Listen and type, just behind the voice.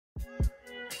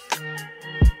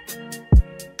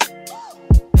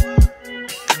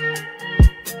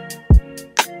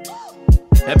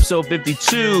Episode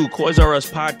 52, Coys R Us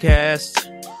podcast.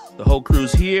 The whole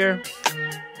crew's here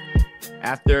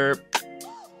after,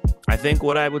 I think,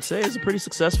 what I would say is a pretty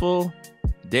successful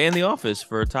day in the office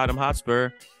for Tottenham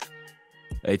Hotspur.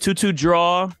 A 2-2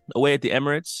 draw away at the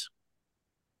Emirates.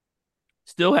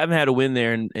 Still haven't had a win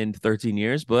there in 13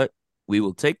 years, but we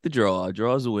will take the draw. A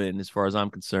draw is a win as far as I'm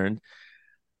concerned.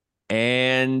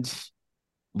 And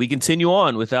we continue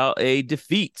on without a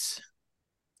defeat.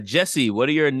 Jesse, what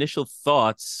are your initial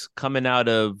thoughts coming out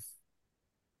of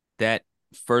that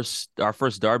our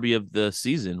first derby of the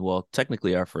season? Well,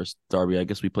 technically our first derby. I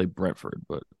guess we played Brentford,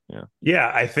 but yeah.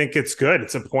 Yeah, I think it's good.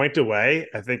 It's a point away.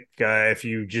 I think if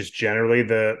you just generally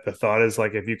the thought is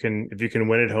like if you can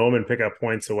win at home and pick up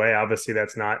points away, obviously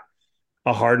that's not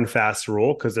a hard and fast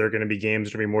rule because there are going to be games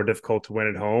that are going to be more difficult to win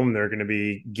at home. There are going to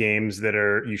be games that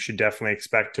you should definitely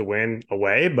expect to win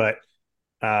away, but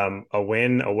a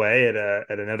win away at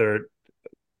another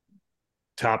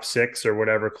top six or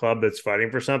whatever club that's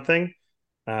fighting for something,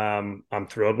 I'm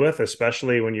thrilled with,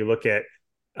 especially when you look at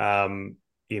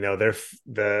their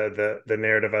the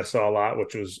narrative I saw a lot,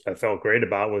 which I felt great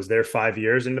about, was they're 5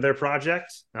 years into their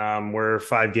project. We're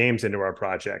 5 games into our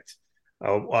project.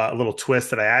 A little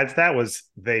twist that I added to that was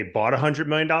they bought $100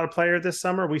 million player this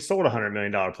summer. We sold $100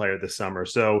 million player this summer.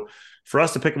 So for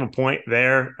us to pick up a point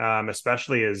there,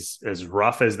 especially as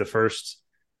rough as the first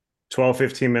 12,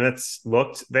 15 minutes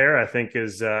looked there, I think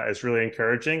is really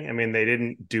encouraging. I mean, they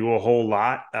didn't do a whole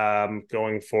lot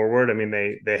going forward. I mean,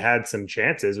 they had some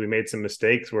chances. We made some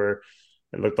mistakes where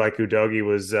it looked like Udogie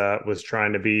was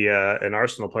trying to be an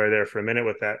Arsenal player there for a minute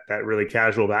with that really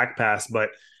casual back pass. But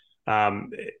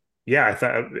yeah, I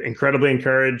thought incredibly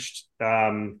encouraged.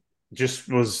 Just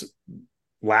was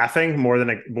laughing more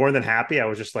than happy. I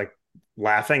was just like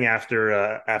laughing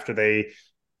after they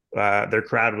their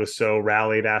crowd was so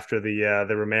rallied after the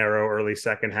Romero early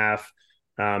second half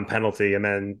penalty, and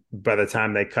then by the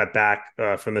time they cut back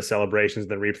from the celebrations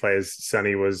and the replays,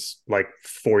 Sonny was like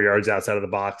 4 yards outside of the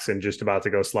box and just about to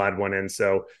go slide one in.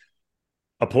 So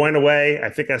a point away. I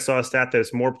think I saw a stat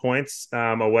that's more points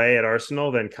away at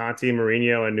Arsenal than Conte,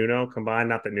 Mourinho, and Nuno combined.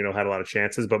 Not that Nuno had a lot of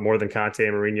chances, but more than Conte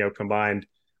and Mourinho combined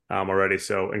already.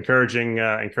 So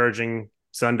encouraging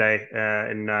Sunday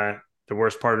in the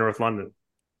worst part of North London.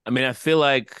 I mean, I feel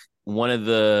like one of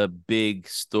the big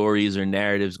stories or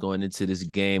narratives going into this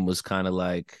game was kind of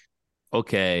like,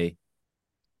 okay,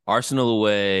 Arsenal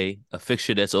away, a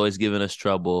fixture that's always given us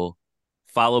trouble,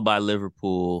 followed by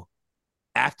Liverpool.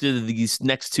 After these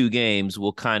next 2 games,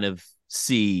 we'll kind of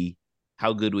see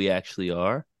how good we actually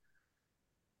are.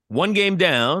 1 game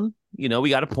down, we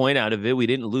got a point out of it. We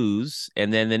didn't lose.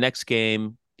 And then the next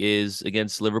game is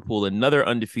against Liverpool, another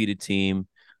undefeated team,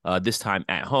 this time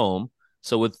at home.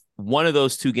 So with one of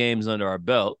those 2 games under our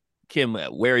belt, Kim,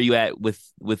 where are you at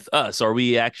with us? Are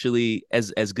we actually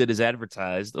as good as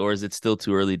advertised, or is it still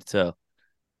too early to tell?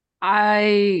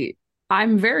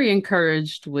 I'm very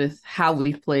encouraged with how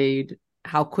we've played,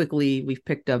 how quickly we've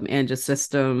picked up Ange's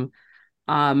system,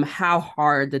 how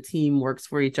hard the team works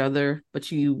for each other.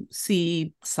 But you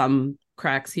see some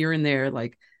cracks here and there.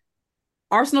 Like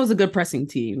Arsenal's a good pressing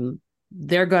team.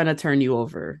 They're going to turn you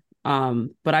over.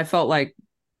 But I felt like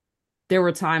there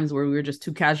were times where we were just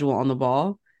too casual on the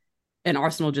ball and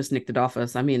Arsenal just nicked it off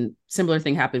us. I mean, similar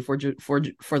thing happened for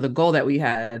the goal that we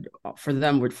had for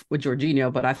them with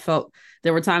Jorginho. But I felt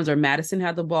there were times where Maddison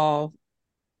had the ball,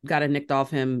 got it nicked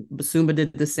off him. Basuma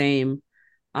did the same.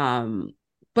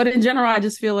 But in general, I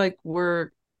just feel like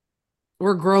we're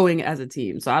growing as a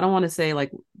team. So I don't want to say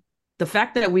like the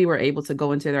fact that we were able to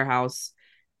go into their house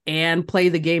and play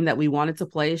the game that we wanted to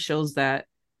play shows that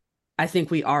I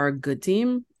think we are a good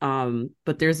team.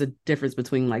 But there's a difference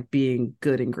between like being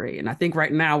good and great. And I think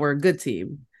right now we're a good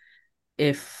team.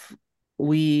 If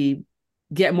we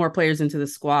get more players into the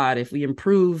squad, if we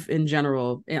improve in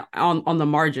general on the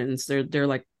margins, they're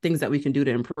like things that we can do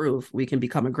to improve. We can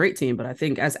become a great team, but I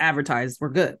think as advertised, we're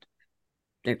good.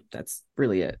 That's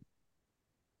really it.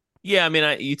 Yeah, I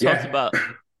mean, you talked about.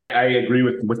 I agree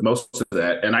with most of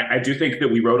that, and I do think that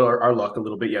we rode our luck a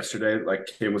little bit yesterday. Like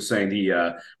Kim was saying,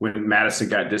 when Maddison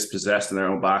got dispossessed in their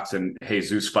own box and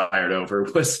Jesus fired over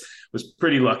was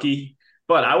pretty lucky.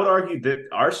 But I would argue that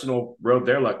Arsenal rode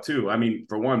their luck too. I mean,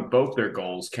 for one, both their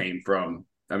goals came from,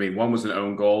 one was an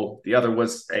own goal. The other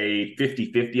was a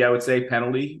 50-50, I would say,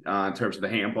 penalty in terms of the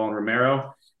handball and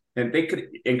Romero. And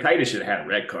Keita should have had a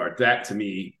red card. That to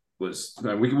me was,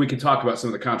 we can talk about some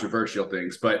of the controversial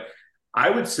things, but I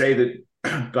would say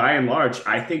that by and large,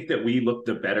 I think that we looked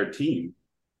a better team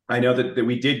I know that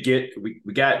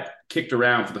we got kicked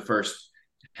around for the first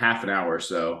half an hour or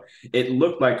so. It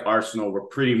looked like Arsenal were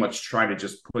pretty much trying to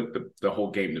just put the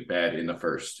whole game to bed in the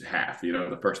first half,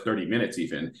 the first 30 minutes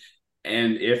even.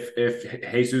 And if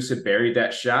Jesus had buried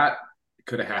that shot, it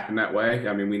could have happened that way.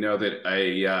 I mean, we know that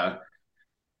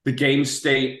the game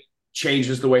state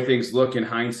changes the way things look in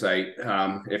hindsight.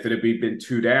 If it had been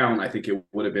 2 down, I think it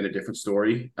would have been a different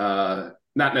story.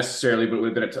 Not necessarily, but it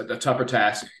would have been a tougher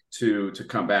task to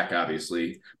come back,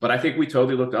 obviously. But I think we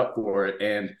totally looked up for it.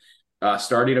 And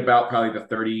starting about probably the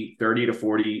 30 to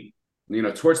 40,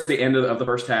 towards the end of the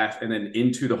first half and then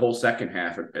into the whole second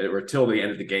half or till the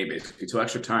end of the game, basically, till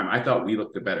extra time, I thought we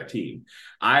looked the better team.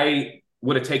 I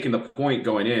would have taken the point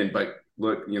going in, but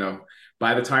look,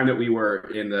 by the time that we were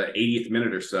in the 80th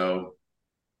minute or so,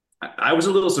 I was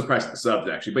a little surprised at the subs,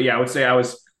 actually. But yeah, I would say I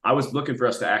was looking for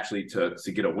us to actually to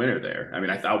get a winner there. I mean,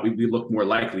 I thought we looked more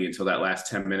likely until that last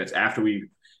 10 minutes after we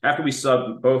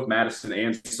subbed both Madison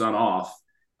and Son off.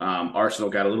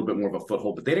 Arsenal got a little bit more of a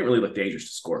foothold, but they didn't really look dangerous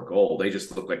to score a goal. They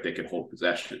just looked like they could hold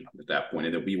possession at that point,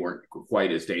 and that we weren't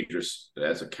quite as dangerous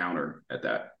as a counter at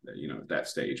that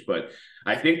stage. But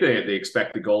I think the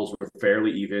expected goals were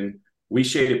fairly even. We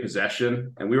shaded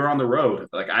possession, and we were on the road.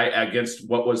 Against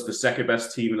what was the second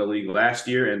best team in the league last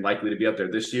year and likely to be up there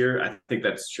this year. I think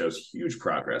that shows huge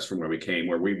progress from where we came,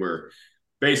 where we were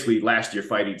basically last year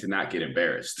fighting to not get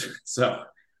embarrassed. So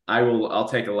I'll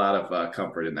take a lot of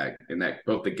comfort in that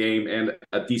both the game and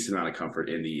a decent amount of comfort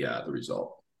in the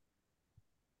result.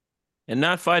 And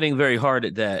not fighting very hard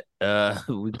at that.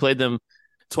 We played them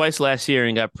twice last year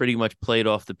and got pretty much played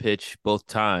off the pitch both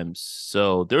times.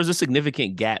 So there was a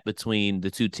significant gap between the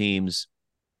two teams,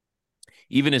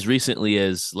 even as recently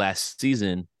as last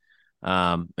season.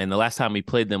 And the last time we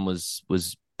played them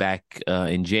was back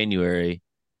in January,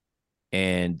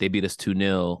 and they beat us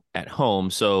 2-0 at home.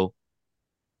 So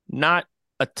not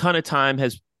a ton of time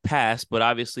has passed, but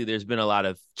obviously there's been a lot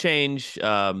of change,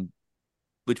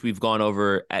 which we've gone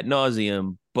over ad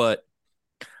nauseum. But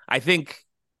I think,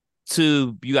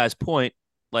 to you guys' point,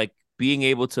 like being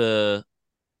able to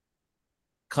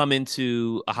come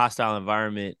into a hostile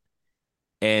environment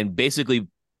and basically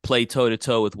play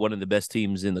toe-to-toe with one of the best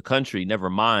teams in the country, never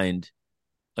mind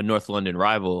a North London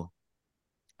rival,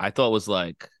 I thought was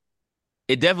like,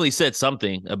 it definitely said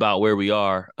something about where we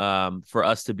are, for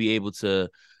us to be able to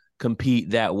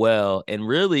compete that well. And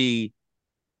really,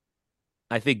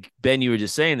 I think, Ben, you were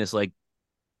just saying this, like,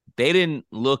 they didn't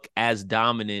look as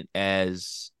dominant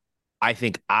as I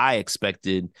think I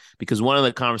expected, because one of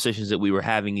the conversations that we were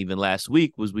having even last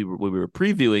week was when we were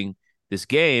previewing this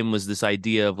game was this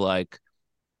idea of like,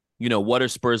 what are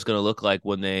Spurs going to look like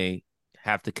when they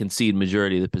have to concede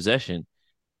majority of the possession?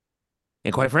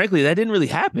 And quite frankly, that didn't really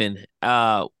happen.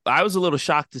 I was a little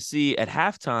shocked to see at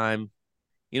halftime,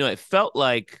 it felt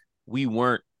like we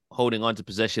weren't holding on to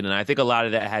possession. And I think a lot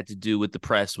of that had to do with the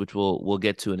press, which we'll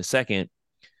get to in a second.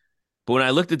 But when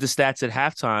I looked at the stats at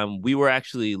halftime, we were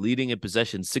actually leading in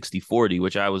possession 60-40,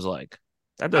 which I was like,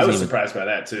 that doesn't surprised by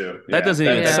that too. That doesn't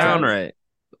even sound right.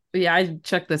 Yeah, I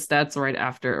checked the stats right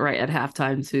at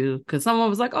halftime too, because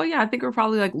someone was like, oh yeah, I think we're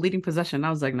probably like leading possession.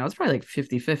 I was like, no, it's probably like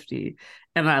 50-50.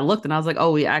 And I looked and I was like,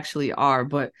 oh, we actually are.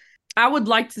 But I would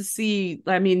like to see,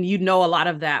 I mean, a lot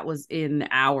of that was in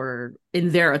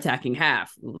their attacking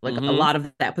half. Like a lot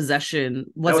of that possession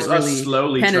wasn't really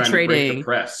slowly penetrating trying to break the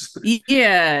press.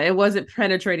 Yeah, it wasn't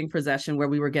penetrating possession where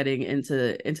we were getting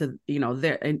into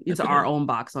our own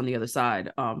box on the other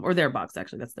side, or their box.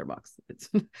 Actually, that's their box. It's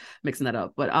mixing that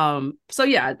up. But so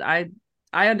yeah,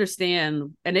 I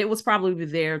understand, and it was probably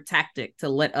their tactic to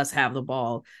let us have the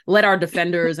ball, let our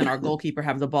defenders and our goalkeeper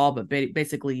have the ball, but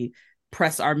basically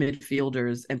press our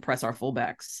midfielders and press our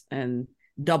fullbacks and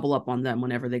double up on them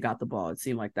whenever they got the ball. It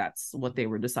seemed like that's what they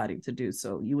were deciding to do.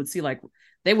 So you would see like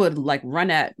they would like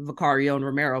run at Vicario and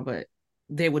Romero, but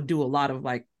they would do a lot of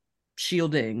like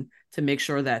shielding to make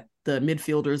sure that the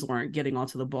midfielders weren't getting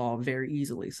onto the ball very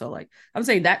easily. So like I'm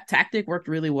saying that tactic worked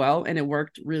really well, and it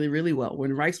worked really, really well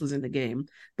when Rice was in the game.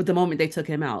 But the moment they took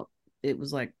him out, it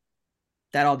was like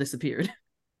that all disappeared.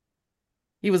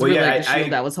 He was like the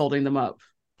shield that was holding them up.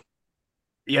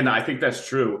 Yeah, no, I think that's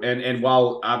true. And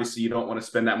while obviously you don't want to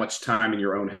spend that much time in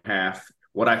your own half,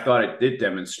 what I thought it did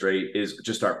demonstrate is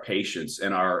just our patience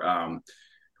and our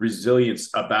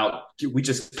resilience we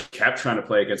just kept trying to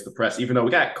play against the press, even though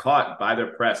we got caught by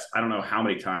their press. I don't know how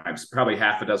many times, probably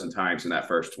half a dozen times in that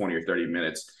first 20 or 30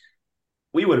 minutes.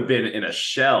 We would have been in a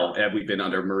shell had we been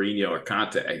under Mourinho or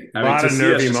Conte. A lot of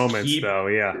nervy moments, though.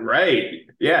 Yeah. Right.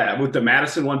 Yeah. With the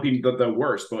Madison one being the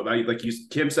worst. But like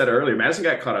Kim said earlier, Madison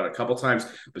got caught out a couple times.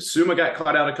 Basuma got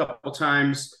caught out a couple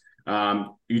times.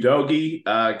 Udogi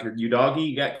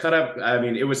got cut up. I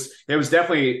mean, it was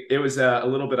definitely a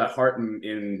little bit of heart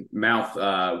in mouth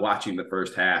watching the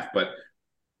first half. But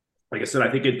like I said,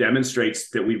 I think it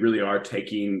demonstrates that we really are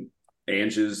taking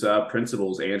Ange's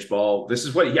principles. Ange Ball. This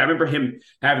is what I remember him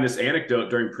having this anecdote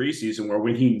during preseason where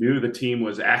when he knew the team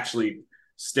was actually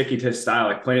sticking to his style,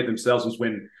 like playing it themselves, was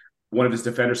when one of his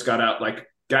defenders got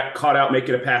caught out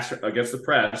making a pass against the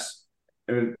press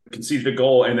and conceded a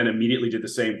goal, and then immediately did the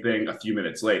same thing a few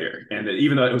minutes later. And that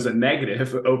even though it was a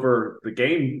negative over the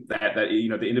game, that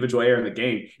the individual error in the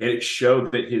game, it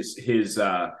showed that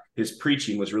his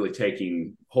preaching was really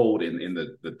taking hold in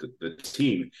the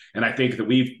team. And I think that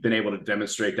we've been able to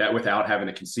demonstrate that without having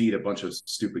to concede a bunch of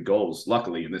stupid goals,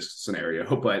 luckily in this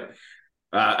scenario. But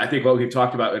I think what we've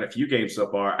talked about in a few games so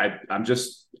far,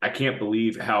 I can't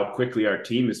believe how quickly our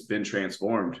team has been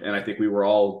transformed. And I think we were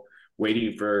all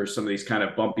waiting for some of these kind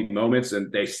of bumpy moments,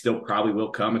 and they still probably will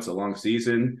come. It's a long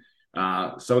season.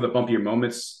 Some of the bumpier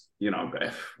moments,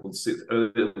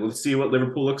 we'll see what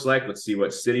Liverpool looks like. Let's see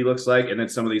what City looks like. And then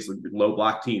some of these low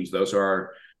block teams, those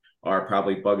are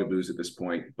probably bugaboos at this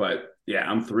point. But yeah,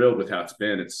 I'm thrilled with how it's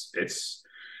been. It's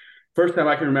first time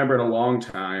I can remember in a long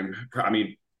time. I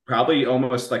mean, probably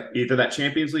almost like either that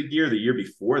Champions League year or the year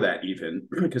before that even,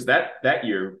 because that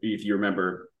year, if you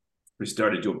remember, we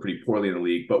started doing pretty poorly in the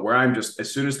league, but where I'm just,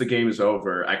 as soon as the game is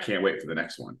over, I can't wait for the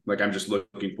next one. Like I'm just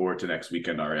looking forward to next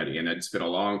weekend already. And it's been a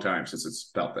long time since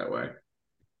it's felt that way.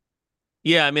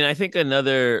 Yeah. I mean, I think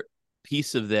another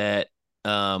piece of that,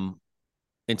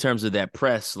 in terms of that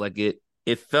press, like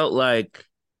it felt like,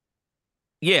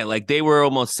 yeah, like they were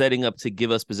almost setting up to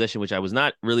give us possession, which I was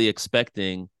not really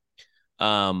expecting.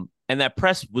 And that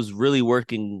press was really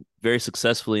working very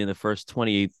successfully in the first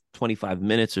 20, 25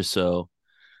 minutes or so.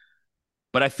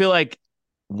 But I feel like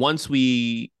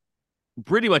pretty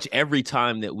much every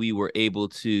time that we were able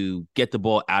to get the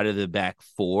ball out of the back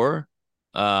four,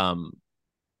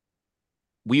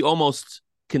 we almost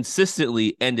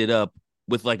consistently ended up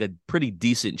with like a pretty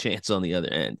decent chance on the other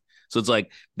end. So it's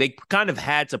like they kind of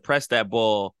had to press that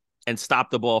ball and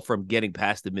stop the ball from getting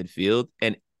past the midfield.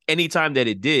 And anytime that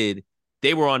it did,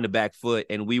 they were on the back foot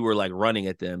and we were like running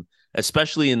at them,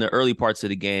 especially in the early parts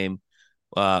of the game.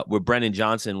 Where Brennan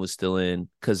Johnson was still in,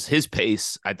 because his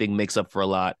pace, I think, makes up for a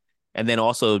lot. And then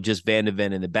also just Van de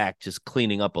Ven in the back, just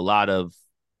cleaning up a lot of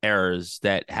errors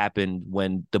that happened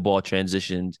when the ball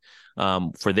transitioned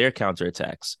for their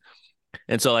counterattacks.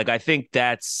 And so, like, I think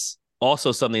that's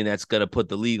also something that's going to put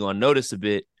the league on notice a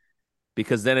bit,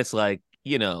 because then it's like,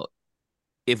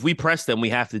 if we press them, we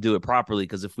have to do it properly,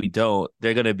 because if we don't,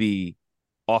 they're going to be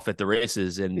off at the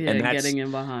races. And that's getting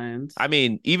in behind. I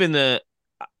mean,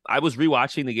 I was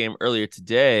rewatching the game earlier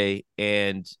today,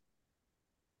 and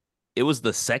it was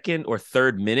the second or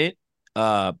third minute.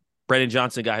 Brennan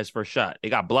Johnson got his first shot. It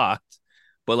got blocked,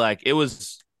 but like it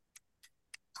was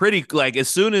pretty. Like as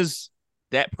soon as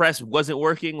that press wasn't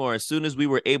working, or as soon as we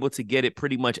were able to get it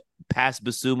pretty much past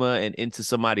Basuma and into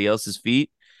somebody else's feet,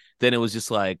 then it was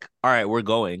just like, all right, we're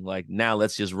going. Like now,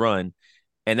 let's just run,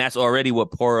 and that's already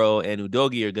what Porro and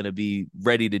Udogi are going to be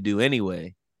ready to do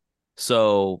anyway.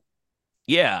 So.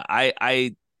 Yeah,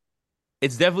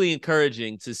 it's definitely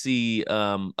encouraging to see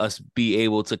us be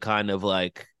able to kind of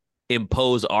like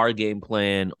impose our game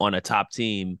plan on a top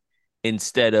team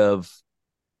instead of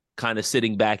kind of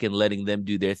sitting back and letting them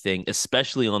do their thing,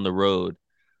 especially on the road.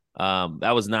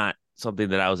 That was not something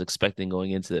that I was expecting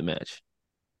going into the match.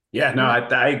 Yeah, no,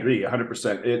 I agree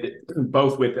 100%.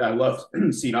 Both with, I love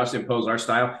seeing us impose our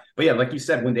style. But yeah, like you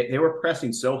said, when they were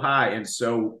pressing so high and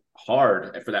so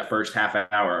hard for that first half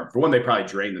hour, for one, they probably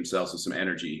drained themselves of some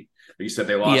energy. Like you said,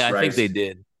 they lost. Yeah, I think they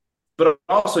did. But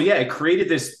also, yeah, it created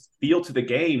this feel to the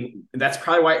game. And that's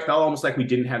probably why it felt almost like we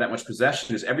didn't have that much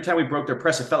possession. Is every time we broke their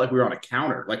press, it felt like we were on a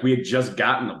counter, like we had just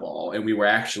gotten the ball and we were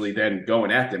actually then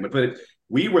going at them. But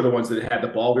we were the ones that had the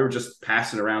ball. We were just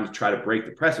passing around to try to break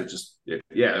the press. It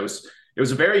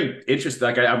was a very interesting.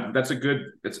 Like I'm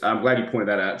glad you pointed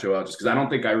that out, Joel, just because I don't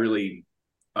think I really.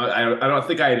 I don't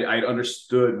think I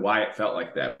understood why it felt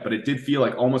like that, but it did feel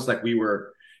like almost like we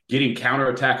were getting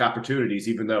counterattack opportunities,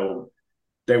 even though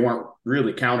they weren't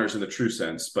really counters in the true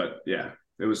sense. But yeah,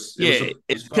 it was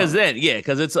because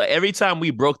it's like every time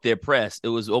we broke their press, it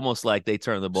was almost like they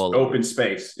turned the ball open over.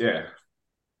 Space. Yeah,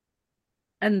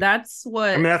 and that's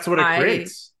what it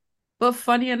creates. But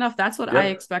funny enough, that's what I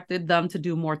expected them to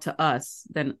do more to us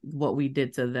than what we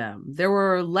did to them. There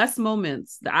were less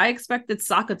moments. I expected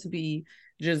Saka to be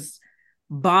just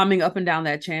bombing up and down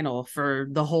that channel for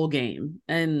the whole game.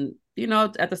 And,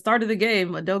 at the start of the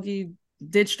game, Udogi,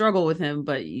 did struggle with him,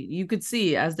 but you could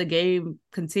see as the game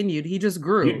continued, he just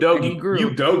grew.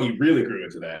 Udogie really grew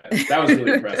into that. That was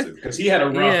really impressive because he had a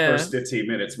rough first 15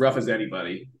 minutes, rough as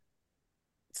anybody.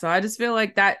 So I just feel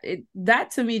like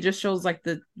that to me just shows like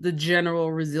the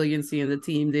general resiliency in the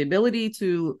team, the ability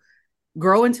to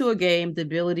grow into a game, the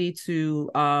ability to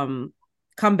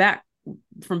come back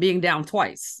from being down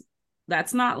twice.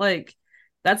 That's like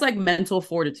mental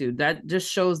fortitude. That just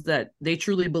shows that they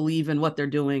truly believe in what they're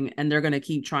doing and they're going to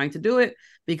keep trying to do it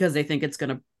because they think it's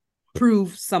going to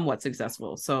prove somewhat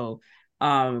successful. So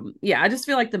I just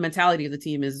feel like the mentality of the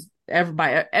team is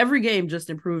by every game just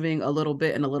improving a little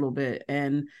bit and a little bit,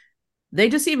 and they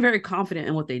just seem very confident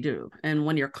in what they do. And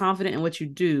when you're confident in what you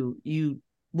do, you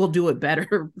will do it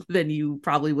better than you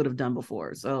probably would have done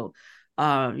before. So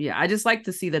I just like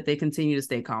to see that they continue to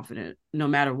stay confident no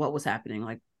matter what was happening.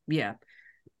 Like,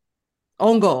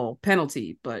 own goal,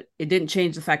 penalty, but it didn't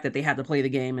change the fact that they had to play the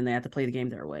game and they had to play the game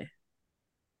their way.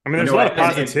 I mean, there's a lot of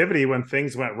positivity when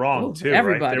things went wrong too,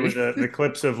 everybody. Right? There were the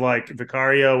clips of like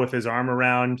Vicario with his arm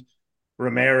around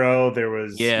Romero. There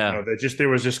was, there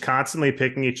was just constantly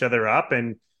picking each other up,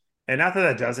 and not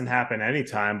that doesn't happen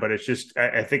anytime, but it's just,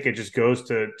 I think it just goes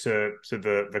to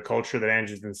the culture that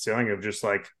Andrew's instilling of just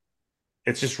like,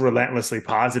 it's just relentlessly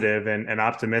positive and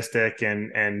optimistic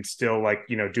and still like,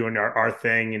 doing our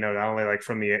thing, not only like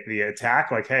from the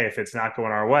attack, like, hey, if it's not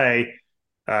going our way,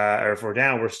 or if we're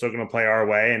down, we're still going to play our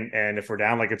way. And if we're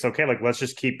down, like, it's okay. Like, let's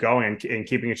just keep going and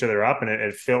keeping each other up. And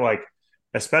it feel like,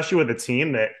 especially with a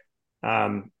team that,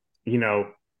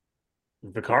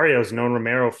 Vicario's known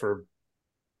Romero for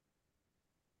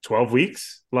 12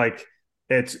 weeks. Like,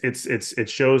 it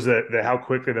shows that how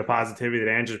quickly the positivity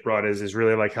that Andrew's brought is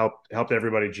really like helped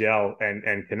everybody gel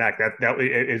and connect.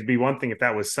 It'd be one thing if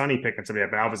that was Sonny picking somebody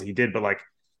up, and obviously he did, but like,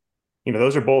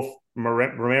 those are both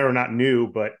Romero, not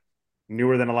new, but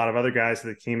newer than a lot of other guys to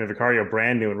the team, and Vicario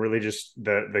brand new, and really just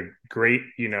the great,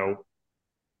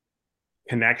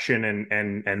 connection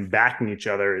and backing each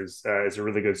other is a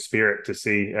really good spirit to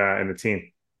see in the team.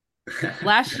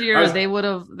 Last year there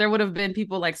would have been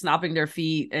people like stomping their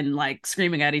feet and like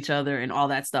screaming at each other and all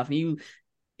that stuff. And you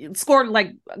scored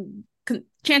like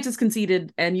chances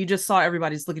conceded, and you just saw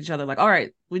everybody just look at each other like, all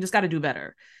right, we just got to do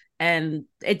better. And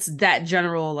it's that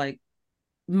general like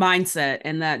mindset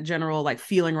and that general like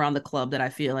feeling around the club that I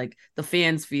feel like the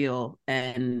fans feel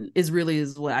and is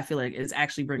what I feel like is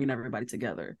actually bringing everybody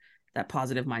together. That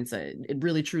positive mindset. It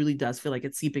really truly does feel like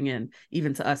it's seeping in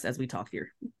even to us as we talk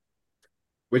here.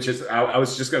 Which is, I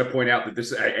was just going to point out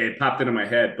that it popped into my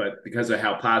head, but because of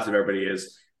how positive everybody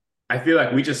is, I feel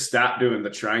like we just stopped doing the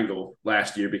triangle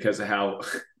last year because of how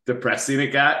depressing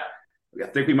it got. I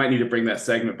think we might need to bring that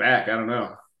segment back. I don't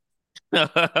know.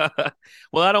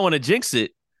 Well, I don't want to jinx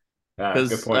it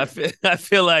because I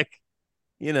feel like,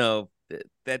 that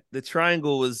the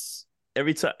triangle was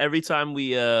every time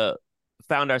we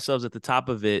found ourselves at the top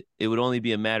of it, it would only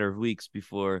be a matter of weeks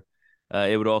before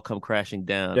it would all come crashing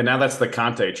down. Yeah, now that's the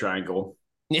Conte triangle.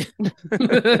 I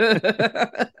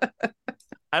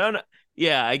don't know.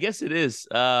 Yeah, I guess it is.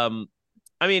 I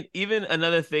mean, even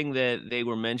another thing that they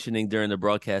were mentioning during the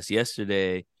broadcast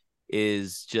yesterday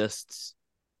is just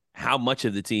how much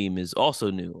of the team is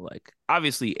also new. Like,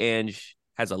 obviously, Ange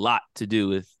has a lot to do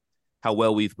with how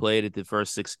well we've played at the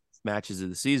first 6 matches of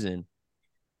the season.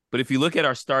 But if you look at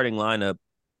our starting lineup,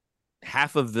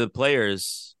 half of the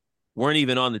players weren't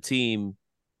even on the team.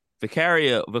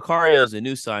 Vicario is a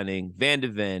new signing. Van de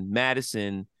Ven,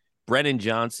 Madison, Brennan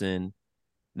Johnson,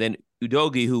 then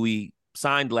Udogie, who we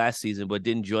signed last season but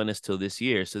didn't join us till this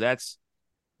year. So that's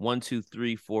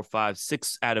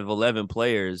 6 out of 11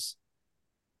 players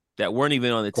that weren't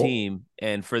even on the team.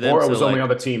 And for them, or it was only on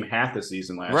the team half the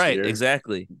season last year. Right,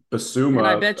 exactly. Basuma, and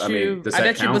I bet you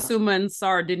Basuma and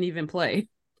Sarr didn't even play.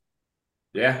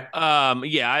 Yeah. I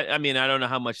mean, I don't know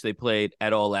how much they played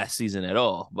at all last season at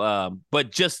all. But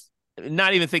just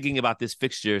not even thinking about this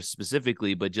fixture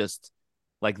specifically, but just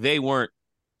like they weren't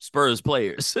Spurs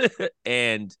players.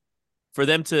 And for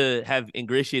them to have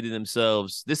ingratiated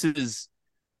themselves, this is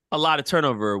a lot of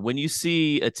turnover. When you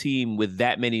see a team with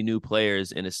that many new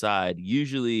players in a side,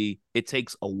 usually it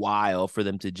takes a while for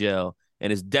them to gel,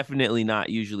 and it's definitely not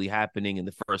usually happening in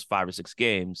the first 5 or 6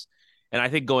 games. And I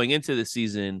think going into the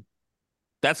season,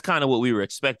 that's kind of what we were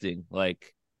expecting.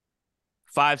 Like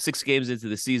 5-6 games into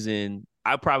the season,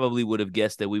 I probably would have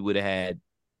guessed that we would have had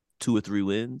 2 or 3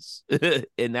 wins,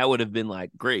 and that would have been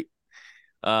like great.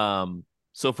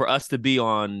 So for us to be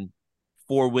on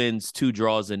 4 wins, 2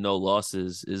 draws, and no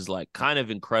losses is like kind of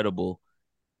incredible,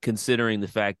 considering the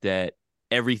fact that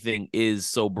everything is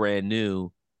so brand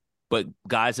new. But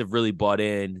guys have really bought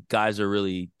in. Guys are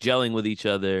really gelling with each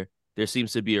other. there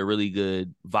seems to be a really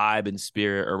good vibe and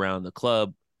spirit around the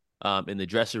club, in the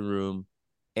dressing room.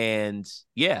 And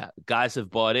yeah, guys have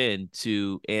bought in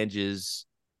to Ange's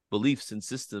beliefs and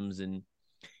systems. And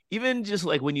even just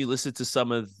like when you listen to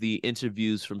some of the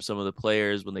interviews from some of the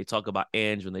players, when they talk about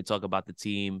Ange, when they talk about the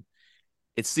team,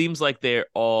 it seems like they're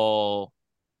all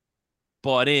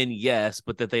bought in, yes,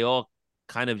 but that they all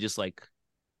kind of just like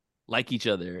each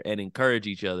other and encourage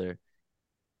each other.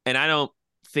 And I don't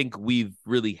think we've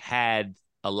really had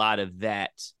a lot of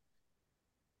that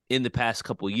in the past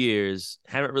couple years.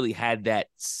 Haven't really had that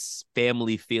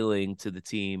family feeling to the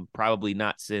team, probably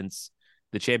not since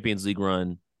the Champions League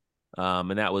run.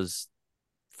 And that was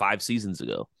 5 seasons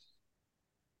ago.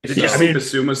 Did you see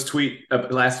Basuma's tweet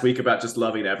last week about just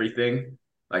loving everything?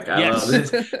 Like, I love this.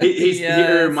 He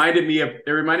reminded me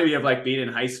of like being in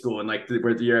high school and like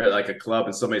where you're at like a club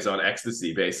and somebody's on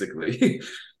ecstasy, basically.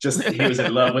 Just he was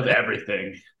in love with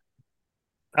everything.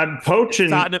 I'm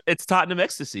poaching. It's Tottenham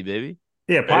Ecstasy, baby.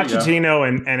 Yeah, Pochettino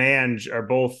and Ange are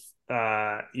both,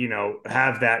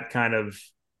 have that kind of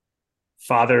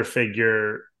father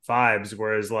figure vibes,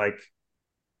 whereas like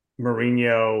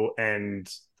Mourinho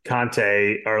and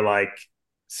Conte are like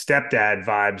stepdad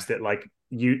vibes that like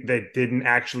that didn't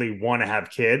actually want to have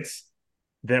kids,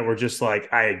 that were just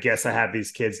like, I guess I have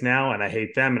these kids now and I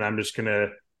hate them and I'm just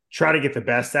gonna try to get the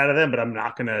best out of them, but I'm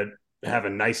not gonna have a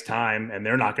nice time and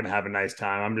they're not gonna have a nice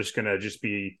time. I'm just gonna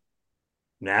be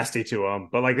nasty to them.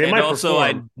 But like they might also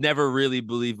perform. I never really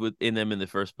believed in them in the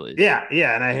first place. Yeah,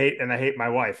 and I hate my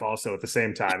wife also at the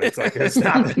same time. It's like it's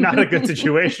not a good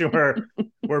situation where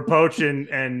Poach and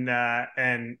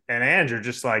Andrew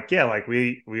just like, yeah, like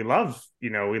we love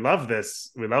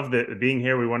this, we love being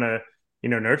here, we want to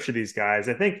nurture these guys.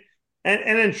 I think,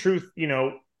 and in truth,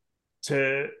 in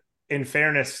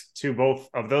fairness to both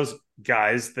of those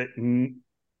guys, that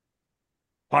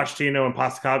Pochettino and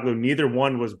Postecoglou, neither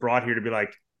one was brought here to be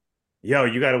like, yo,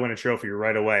 you got to win a trophy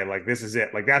right away. Like, this is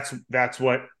it. Like, that's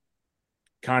what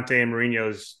Conte and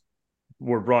Mourinho's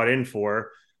were brought in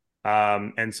for.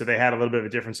 And so they had a little bit of a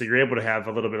difference. So you're able to have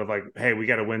a little bit of like, hey, we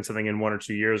got to win something in 1 or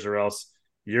 2 years or else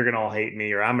you're going to all hate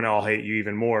me or I'm going to all hate you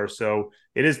even more. So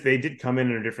they did come in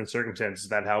under different circumstances.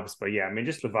 That helps. But yeah, I mean,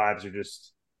 just the vibes are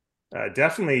just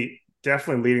definitely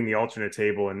leading the alternate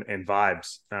table in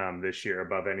vibes this year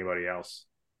above anybody else.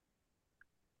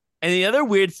 And the other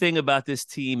weird thing about this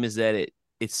team is that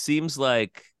it seems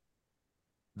like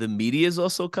the media is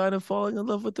also kind of falling in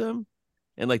love with them.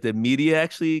 And like the media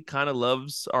actually kind of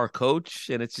loves our coach.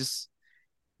 And it's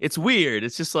weird.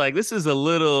 It's just like, this is a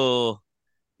little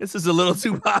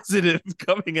too positive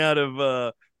coming out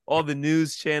of all the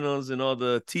news channels and all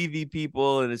the TV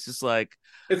people. And it's just like,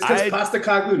 it's because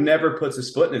Postecoglou never puts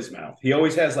his foot in his mouth. He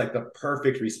always has like the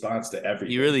perfect response to everything.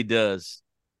 He really does.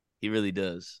 He really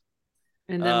does.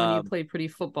 And then when you play pretty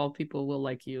football, people will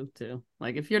like you too.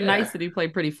 Like if you're nice and you play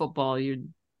pretty football, you're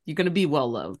going to be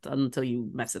well loved until you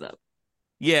mess it up.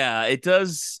 Yeah, it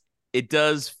does. It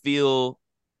does feel.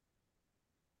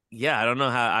 Yeah, I don't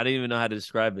even know how to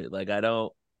describe it. Like I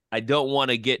don't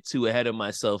want to get too ahead of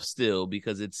myself still,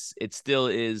 because it still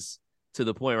is to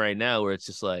the point right now where it's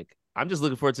just like, I'm just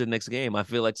looking forward to the next game. I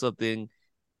feel like something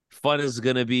fun is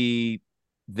going to be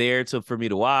there for me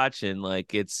to watch. And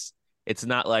like, it's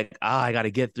not like, I got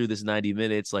to get through this 90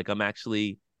 minutes. Like I'm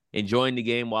actually enjoying the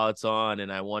game while it's on,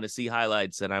 and I want to see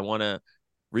highlights and I want to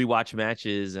rewatch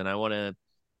matches and I want to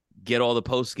get all the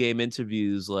post-game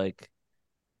interviews. Like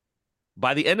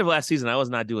by the end of last season, I was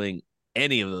not doing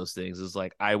any of those things. It's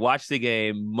like I watched the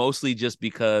game mostly just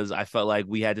because I felt like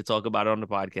we had to talk about it on the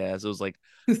podcast. It was like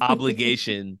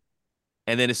obligation.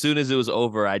 And then as soon as it was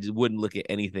over, I just wouldn't look at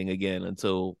anything again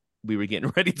until we were getting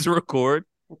ready to record.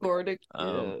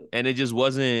 And it just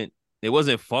wasn't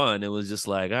fun. It was just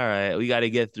like, all right, we got to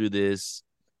get through this.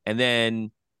 And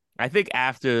then I think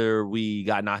after we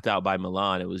got knocked out by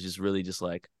Milan, it was just really just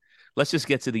like, let's just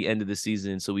get to the end of the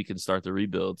season so we can start the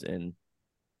rebuild. And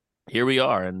here we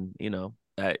are. And,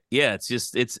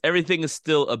 it's everything is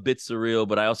still a bit surreal,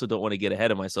 but I also don't want to get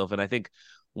ahead of myself. And I think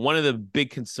one of the big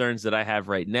concerns that I have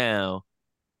right now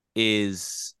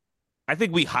is, I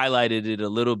think we highlighted it a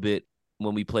little bit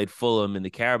when we played Fulham in the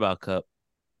Carabao Cup,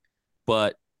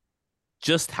 but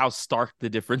just how stark the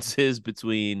difference is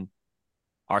between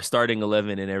our starting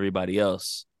 11 and everybody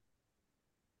else.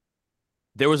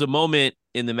 There was a moment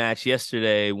in the match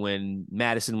yesterday when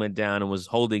Maddison went down and was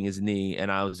holding his knee,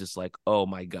 and I was just like, oh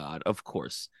my God, of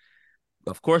course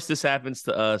this happens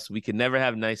to us. We can never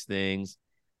have nice things.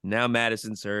 Now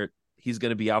Maddison's hurt. He's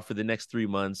going to be out for the next 3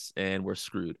 months, and we're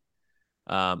screwed.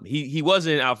 He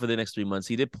wasn't out for the next 3 months.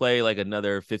 He did play like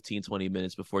another 15, 20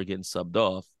 minutes before getting subbed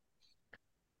off.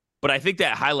 But I think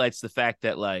that highlights the fact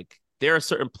that like there are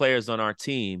certain players on our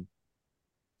team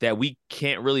that we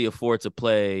can't really afford to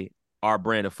play our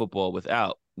brand of football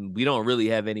without. We don't really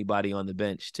have anybody on the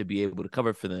bench to be able to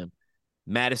cover for them.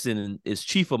 Madison is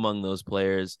chief among those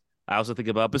players. I also think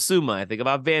about Basuma. I think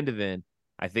about Van de Ven.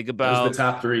 I think Those are about the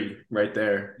top three right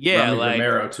there. yeah, like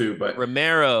Romero too, but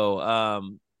Romero.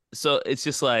 So it's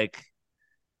just like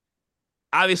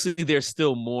obviously there's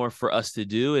still more for us to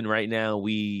do, and right now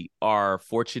we are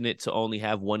fortunate to only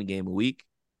have one game a week.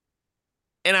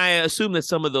 And I assume that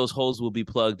some of those holes will be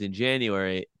plugged in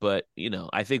January, but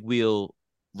I think we'll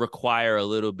require a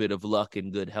little bit of luck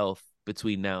and good health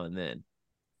between now and then.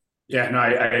 yeah, no,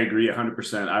 I agree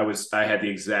 100%. I had the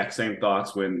exact same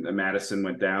thoughts when Madison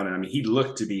went down, and I mean, he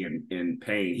looked to be in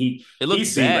pain. It looked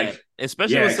seemed bad, like,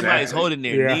 especially yeah, when somebody's exactly. holding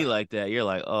their knee like that. You're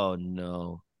like, oh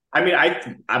no. I mean,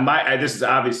 I might. This is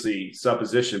obviously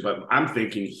supposition, but I'm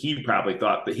thinking he probably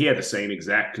thought that he had the same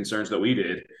exact concerns that we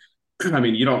did. I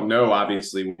mean, you don't know,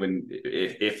 obviously,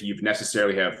 if you've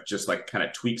necessarily have just like kind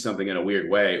of tweaked something in a weird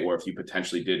way, or if you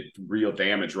potentially did real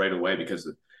damage right away because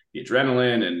of the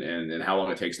adrenaline and how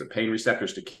long it takes the pain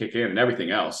receptors to kick in and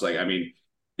everything else. Like, I mean,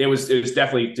 it was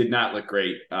definitely did not look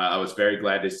great. I was very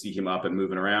glad to see him up and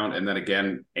moving around. And then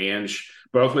again, Ange,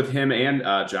 both with him and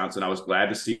Johnson, I was glad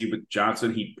to see with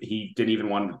Johnson. He didn't even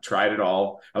want to try it at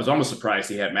all. I was almost surprised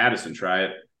he had Madison try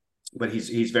it. But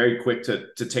he's very quick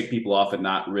to take people off and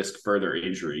not risk further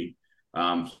injury.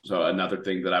 So another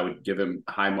thing that I would give him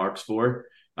high marks for.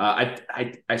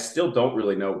 I still don't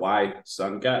really know why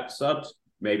Son got subbed.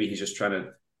 Maybe he's just trying to.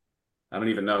 I don't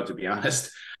even know, to be honest.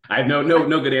 I have no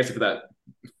good answer for that.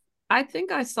 I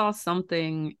think I saw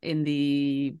something in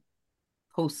the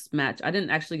post match. I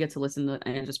didn't actually get to listen to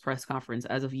Andrew's press conference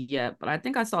as of yet, but I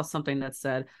think I saw something that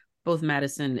said both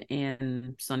Madison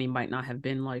and Sonny might not have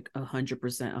been like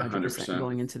 100%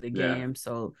 going into the game. Yeah.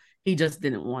 So he just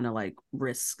didn't want to like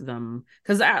risk them.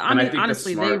 Because I mean,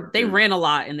 honestly, they ran a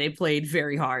lot and they played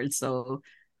very hard. So,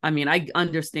 I mean, I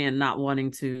understand not wanting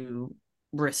to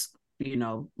risk,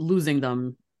 losing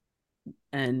them.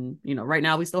 And, right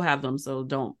now we still have them. So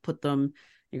don't put them,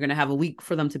 you're going to have a week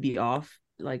for them to be off.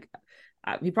 Like,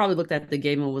 he probably looked at the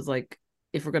game and was like,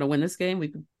 if we're going to win this game, we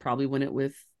could probably win it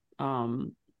with,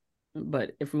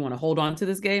 but if we want to hold on to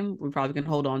this game, we probably can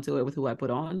hold on to it with who I put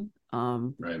on.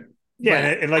 Right. Yeah.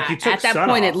 And like you took at that Son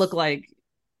point, off. it looked like,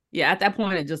 at that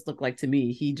point, it just looked like to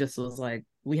me, he just was like,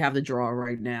 we have the draw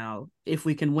right now. If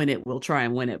we can win it, we'll try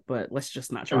and win it, but let's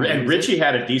just not try. And Richie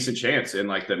had a decent chance in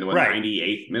like the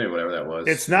 98th minute, whatever that was.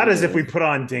 It's not as if we put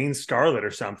on Dane Scarlett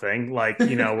or something like,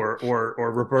 or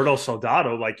Roberto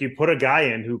Soldado. Like you put a guy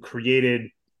in who created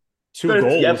two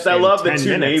goals. Yes, I love the 2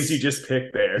 minutes. names you just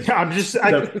picked there. Yeah, I'm just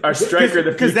our striker,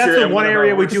 because that's the one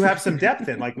area we do have some depth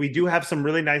in. Like we do have some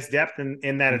really nice depth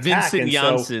in that attack. Vincent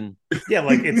Janssen. So, yeah,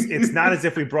 like it's not as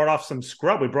if we brought off some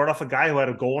scrub. We brought off a guy who had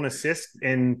a goal and assist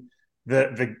in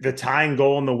the tying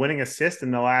goal and the winning assist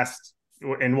in the last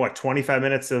 25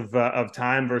 minutes of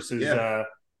time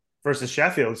versus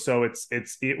Sheffield. So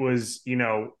it was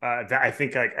I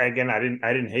think again I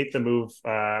didn't hate the move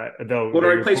though. Well, the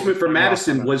replacement for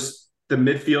Madison was the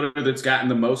midfielder that's gotten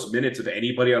the most minutes of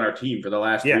anybody on our team for the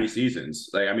last 3 seasons.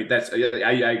 Like, I mean,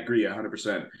 I agree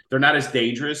 100%. They're not as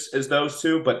dangerous as those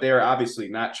two, but they're obviously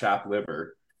not chopped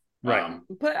liver. Right.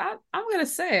 But I'm going to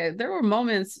say there were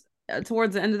moments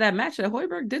towards the end of that match that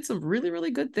Højbjerg did some really,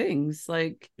 really good things.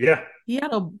 Like, he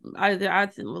had I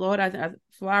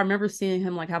remember seeing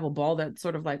him like have a ball that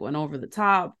sort of like went over the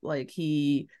top. Like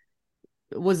he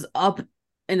was up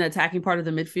in the attacking part of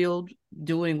the midfield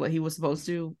doing what he was supposed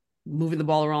to, moving the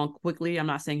ball around quickly. I'm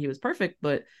not saying he was perfect,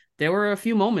 but there were a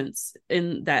few moments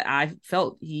in that I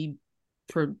felt he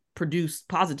produced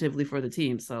positively for the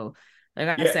team. So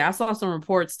like I say, I saw some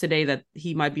reports today that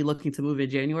he might be looking to move in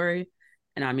January.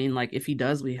 And I mean, like, if he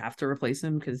does, we have to replace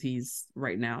him because he's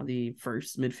right now the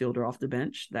first midfielder off the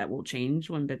bench. That will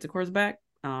change when Bentancur's back.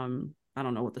 I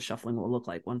don't know what the shuffling will look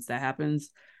like once that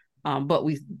happens. But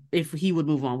if he would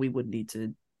move on, we would need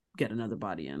to get another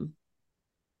body in.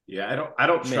 Yeah, I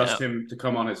don't trust him to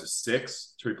come on as a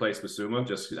 6 to replace Basuma,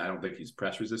 just because I don't think he's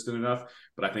press resistant enough.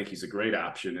 But I think he's a great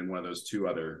option in one of those 2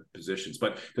 other positions.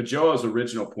 But to Joel's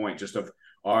original point, just of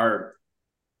our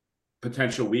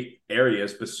potential weak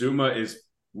areas, Basuma is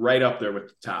right up there with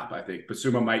the top. I think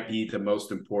Basuma might be the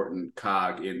most important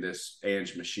cog in this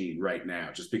Ange machine right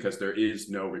now, just because there is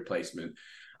no replacement.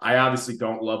 I obviously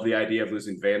don't love the idea of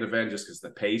losing Van de Ven just because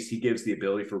the pace he gives, the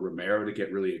ability for Romero to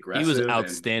get really aggressive. He was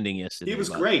outstanding yesterday. He was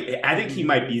great. I think he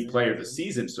might be player of the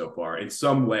season so far in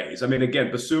some ways. I mean,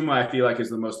 again, Basuma I feel like is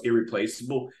the most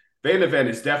irreplaceable Van de Ven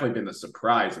has definitely been the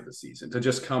surprise of the season to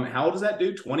just come. How old is that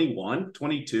dude? 21,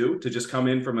 22 to just come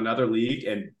in from another league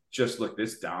and just look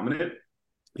this dominant.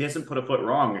 He hasn't put a foot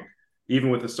wrong, even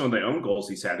with some of the own goals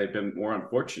he's had. They've been more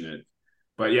unfortunate.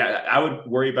 But yeah, I would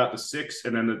worry about the 6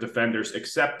 and then the defenders,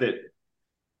 except that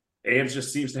Ames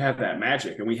just seems to have that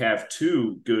magic. And we have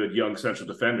 2 good young central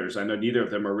defenders. I know neither of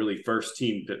them are really first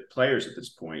team players at this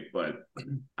point, but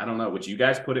I don't know. Would you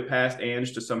guys put it past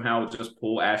Ange to somehow just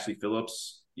pull Ashley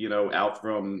Phillips, out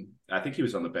from, I think he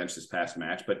was on the bench this past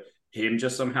match, but him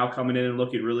just somehow coming in and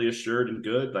looking really assured and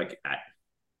good?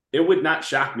 It would not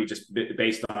shock me just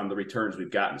based on the returns we've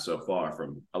gotten so far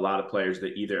from a lot of players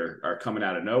that either are coming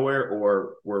out of nowhere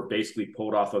or were basically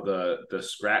pulled off of the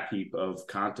scrap heap of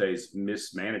Conte's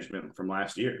mismanagement from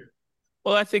last year.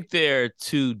 Well, I think there are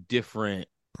 2 different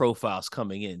profiles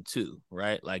coming in too,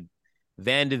 right? Like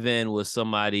Van de Ven was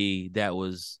somebody that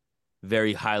was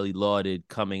very highly lauded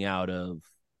coming out of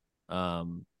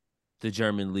the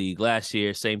German league last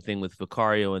year. Same thing with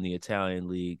Vicario in the Italian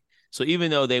league. So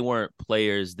even though they weren't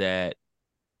players that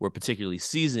were particularly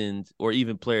seasoned or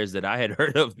even players that I had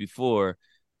heard of before,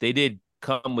 they did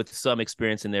come with some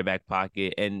experience in their back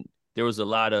pocket. And there was a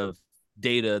lot of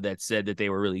data that said that they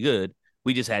were really good.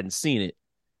 We just hadn't seen it.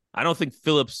 I don't think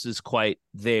Phillips is quite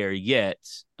there yet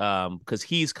because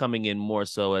he's coming in more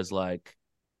so as like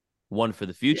one for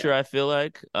the future, Yeah. I feel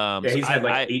like. He's had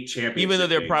 8 championships. Even though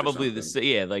they're probably the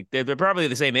same, they're probably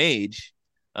the same age.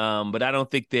 But I don't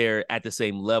think they're at the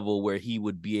same level where he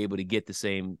would be able to get the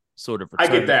same sort of return.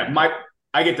 I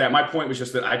get that. My point was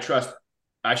just that I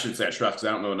shouldn't say I trust because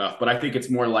I don't know enough, but I think it's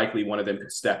more likely one of them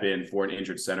could step in for an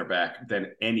injured center back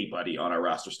than anybody on our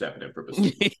roster stepping in for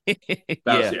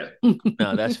Basile.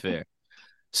 No, that's fair.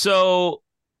 So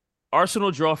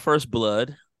Arsenal draw first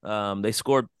blood. They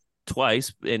scored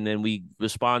twice and then we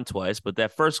respond twice, but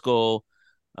that first goal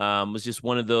was just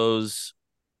one of those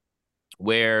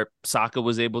where Saka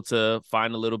was able to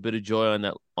find a little bit of joy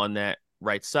on that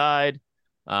right side.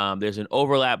 There's an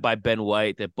overlap by Ben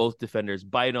White that both defenders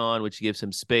bite on, which gives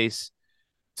him space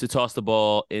to toss the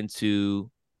ball into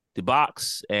the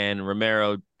box, and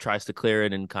Romero tries to clear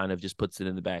it and kind of just puts it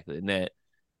in the back of the net.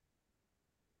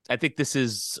 I think this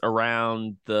is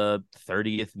around the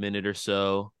 30th minute or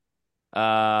so.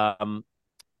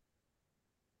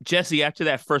 Jesse, after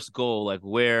that first goal, like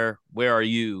where are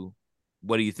you?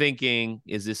 What are you thinking?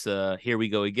 Is this here we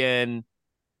go again?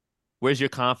 Where's your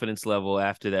confidence level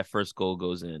after that first goal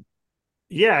goes in?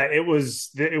 Yeah, it was,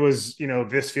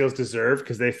 this feels deserved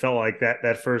because they felt like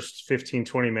that first 15,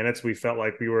 20 minutes, we felt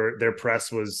like their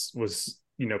press was,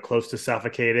 close to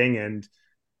suffocating. And,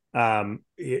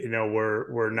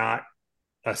 we're not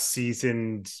a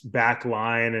seasoned back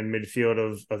line and midfield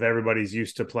of everybody's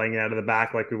used to playing out of the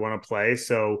back like we want to play.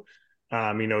 So,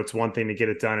 it's one thing to get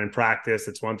it done in practice.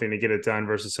 It's one thing to get it done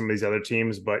versus some of these other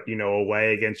teams, but,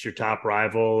 away against your top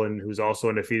rival and who's also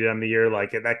undefeated on the year,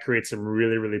 like that creates some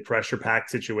really, really pressure packed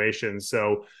situations.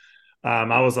 So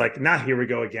I was like, not here we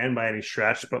go again by any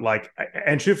stretch, but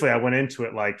and truthfully, I went into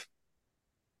it like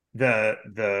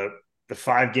the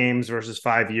 5 games versus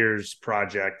 5 years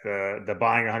project, the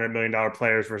buying $100 million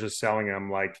players versus selling them,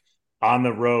 like, on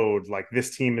the road, like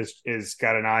this team is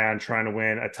got an eye on trying to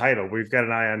win a title. We've got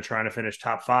an eye on trying to finish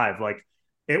top 5. Like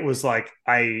it was like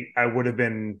I would have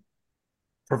been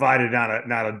provided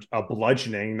not a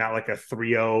bludgeoning, not like a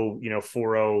 3-0,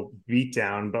 4-0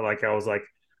 beatdown, but like I was like,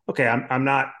 okay, I'm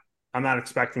not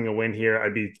expecting a win here.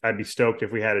 I'd be stoked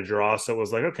if we had a draw. So it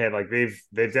was like, okay, like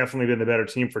they've definitely been the better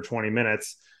team for 20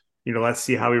 minutes. Let's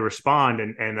see how we respond.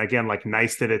 And again, like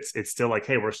nice that it's still like,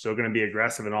 hey, we're still going to be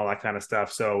aggressive and all that kind of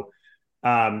stuff. So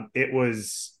it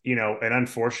was, an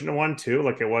unfortunate one too.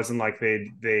 Like it wasn't like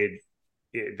the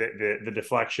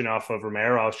deflection off of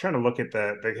Romero. I was trying to look at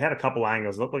they had a couple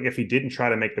angles. It looked like if he didn't try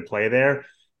to make the play there,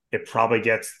 it probably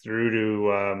gets through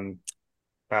to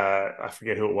I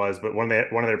forget who it was, but one of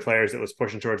their players that was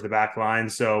pushing towards the back line.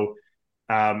 So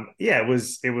it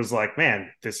was like,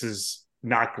 man, this is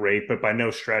not great, but by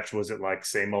no stretch was it like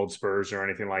same old Spurs or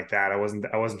anything like that. I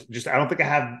don't think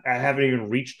I haven't even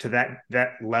reached to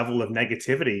that level of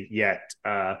negativity yet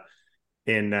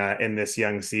in this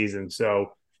young season.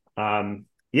 So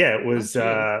it was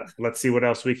let's see what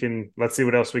else we can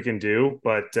do.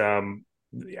 But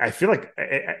I feel like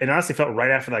it honestly felt right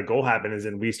after that goal happened is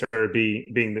we started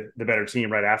being the better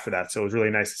team right after that. So it was really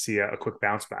nice to see a quick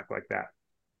bounce back like that.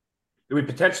 We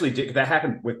potentially did. That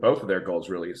happened with both of their goals,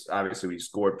 really. Obviously, we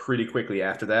scored pretty quickly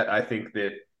after that. I think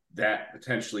that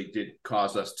potentially did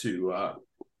cause us to up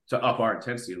our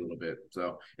intensity a little bit.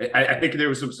 So I think there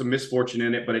was some misfortune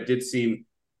in it, but it did seem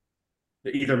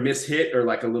either mishit or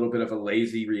like a little bit of a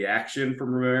lazy reaction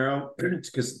from Romero,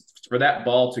 because for that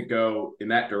ball to go in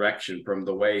that direction from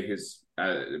the way his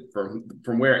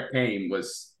from where it came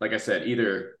was, like I said,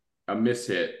 either a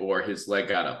mishit or his leg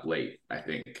got up late, I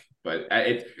think. But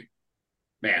it,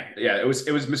 man, yeah, it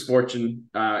was misfortune,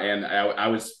 and I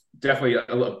was definitely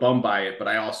a bummed by it. But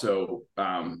I also,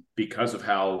 because of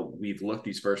how we've looked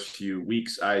these first few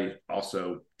weeks, I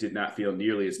also did not feel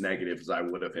nearly as negative as I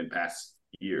would have in past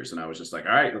years. And I was just like,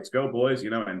 all right, let's go, boys,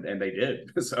 and they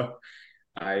did. So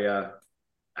I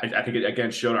think it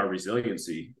again showed our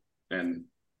resiliency, and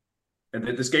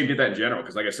this game did that in general,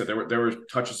 because like I said, there were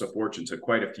touches of fortune to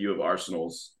quite a few of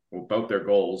Arsenal's, well, both their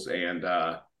goals and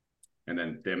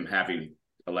then them having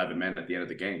 11 men at the end of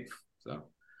the game. So,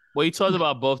 well, you talked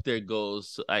about both their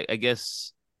goals. I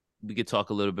guess we could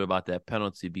talk a little bit about that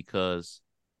penalty, because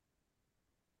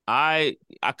I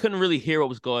couldn't really hear what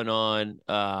was going on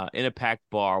in a packed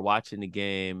bar watching the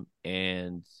game,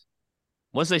 and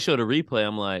once they showed a replay,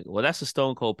 I'm like, well, that's a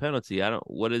stone cold penalty. I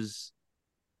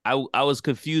was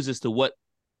confused as to what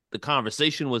the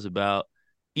conversation was about.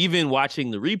 Even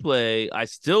watching the replay,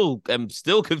 am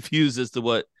still confused as to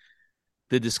what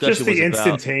the discussion just the was about.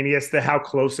 instantaneous, how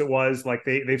close it was. Like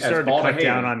they've started to cut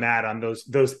down on that, on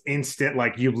those instant,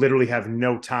 like you literally have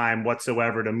no time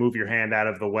whatsoever to move your hand out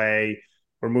of the way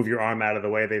or move your arm out of the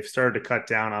way. They've started to cut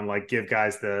down on, like, give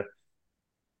guys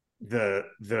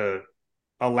the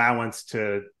allowance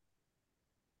to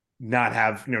not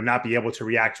have, not be able to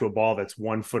react to a ball that's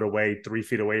 1 foot away, 3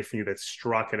 feet away from you, that's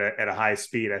struck at a high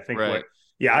speed. I think right.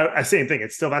 I same thing.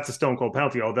 It's still, that's a stone cold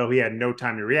penalty, although he had no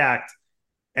time to react.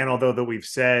 And although that we've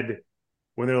said,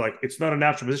 when they're like, it's not a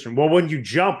natural position. Well, when you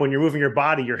jump, when you're moving your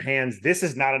body, your hands, this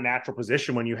is not a natural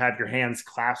position when you have your hands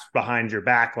clasped behind your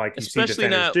back, like you see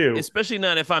defenders do. Especially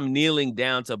not if I'm kneeling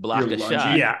down to block a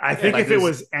shot. Yeah, I think if it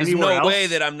was anywhere else, there's no way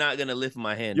that I'm not going to lift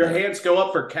my hand. Your hands go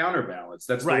up for counterbalance.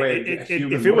 That's right. The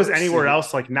way if it was anywhere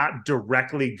else, like not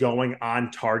directly going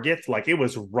on target, like it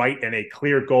was right and a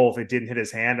clear goal, if it didn't hit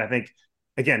his hand, I think,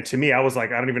 again, to me, I was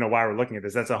like, I don't even know why we're looking at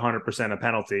this. That's 100% a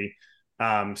penalty.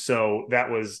 So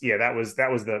that was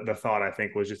the thought, I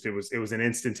think, was just, it was an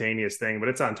instantaneous thing, but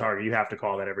it's on target. You have to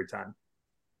call that every time.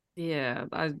 Yeah.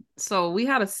 So we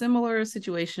had a similar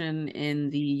situation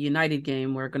in the United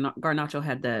game where Garnacho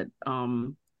had that,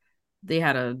 they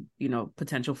had a,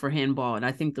 potential for handball. And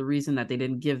I think the reason that they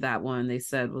didn't give that one, they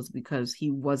said, was because he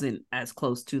wasn't as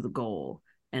close to the goal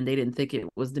and they didn't think it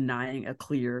was denying a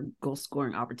clear goal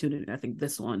scoring opportunity. And I think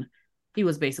this one, he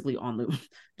was basically on the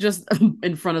just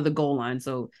in front of the goal line.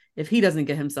 So if he doesn't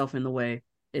get himself in the way,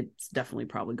 it's definitely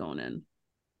probably going in.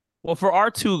 Well, for our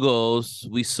 2 goals,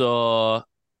 we saw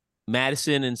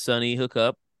Maddison and Sonny hook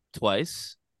up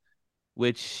twice,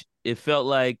 which it felt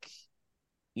like,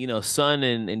 Son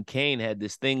and Kane had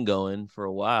this thing going for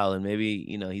a while, and maybe,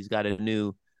 he's got a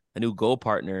new goal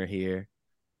partner here.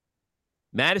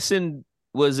 Maddison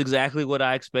was exactly what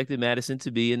I expected Maddison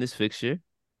to be in this fixture.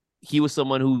 He was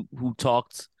someone who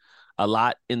talked a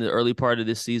lot in the early part of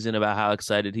this season about how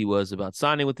excited he was about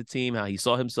signing with the team, how he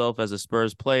saw himself as a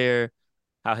Spurs player,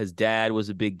 how his dad was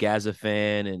a big Gaza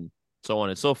fan, and so on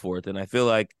and so forth. And I feel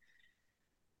like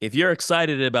if you're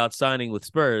excited about signing with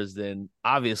Spurs, then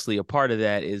obviously a part of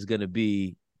that is going to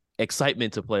be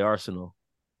excitement to play Arsenal.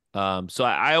 So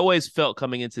I always felt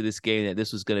coming into this game that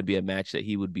this was going to be a match that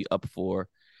he would be up for.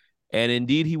 And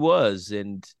indeed he was.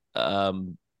 And,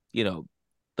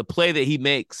 the play that he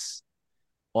makes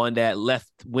on that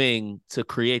left wing to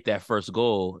create that first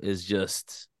goal is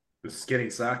just the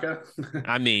skinny Saka.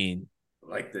 I mean,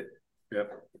 liked it.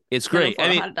 Yep. It's great. I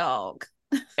mean, hot dog.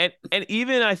 and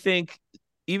even, I think,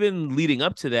 even leading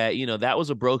up to that, that was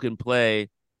a broken play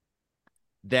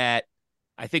that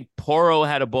I think Porro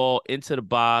had a ball into the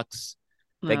box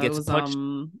that gets punched.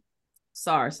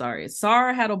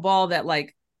 Sarr had a ball that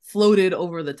like floated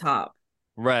over the top.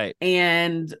 Right.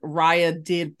 And Raya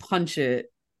did punch it.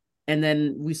 And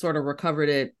then we sort of recovered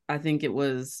it. I think it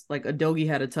was like Adogi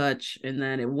had a touch and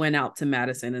then it went out to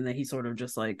Maddison. And then he sort of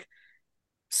just like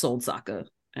sold Saka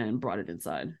and brought it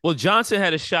inside. Well, Johnson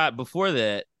had a shot before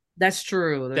that. That's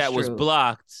true. That was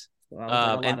blocked.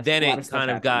 And then it kind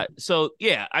of got. So,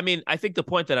 yeah, I mean, I think the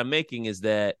point that I'm making is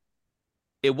that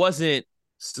it wasn't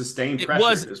sustained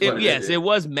pressure. It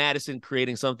was Maddison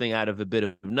creating something out of a bit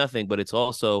of nothing, but it's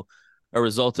also a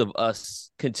result of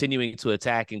us continuing to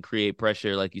attack and create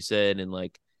pressure, like you said. And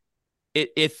like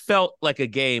it felt like a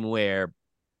game where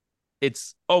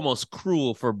it's almost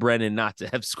cruel for Brennan not to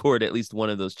have scored at least one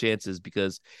of those chances,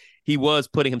 because he was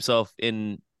putting himself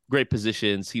in great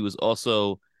positions. He was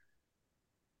also,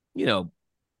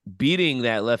 beating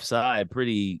that left side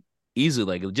pretty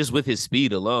easily, like just with his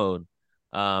speed alone.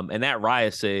 And that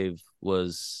Raya save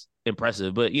was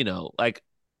impressive. But, like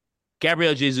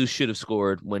Gabriel Jesus should have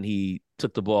scored when he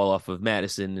took the ball off of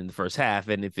Madison in the first half.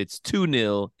 And if it's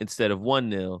 2-0 instead of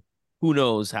 1-0, who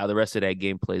knows how the rest of that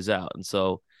game plays out. And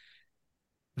so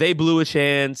they blew a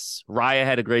chance. Raya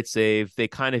had a great save. They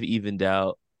kind of evened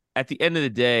out. At the end of the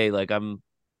day, like I'm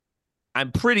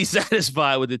pretty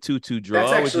satisfied with the 2-2 draw.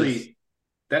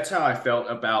 That's how I felt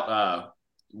about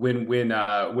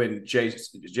when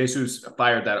Jesus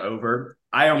fired that over.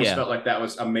 I almost felt like that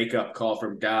was a makeup call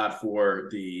from God for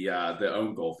the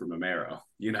own goal from Romero.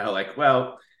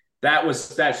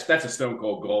 That's a stone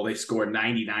cold goal. They scored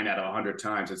 99 out of 100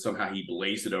 times, and somehow he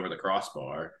blazed it over the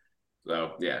crossbar.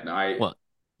 So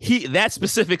that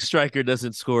specific striker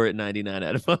doesn't score it 99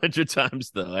 out of 100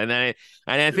 times though, and I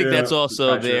think that's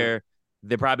also they're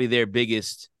probably their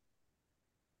biggest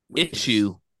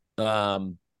issue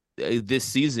this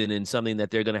season, and something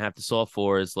that they're going to have to solve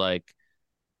for is like,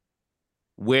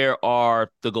 where are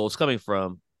the goals coming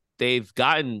from? They've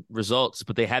gotten results,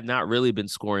 but they have not really been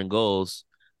scoring goals.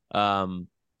 And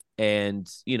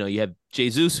you have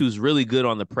Jesus, who's really good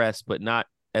on the press, but not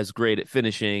as great at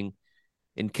finishing.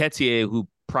 And Nketiah, who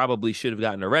probably should have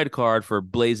gotten a red card for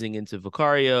blazing into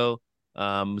Vicario.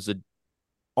 Was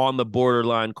on the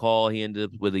borderline call. He ended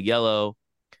up with a yellow.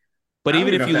 But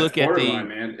even if you look at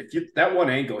that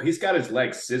one angle, he's got his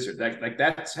legs scissored.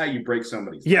 That's how you break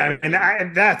somebody's leg. And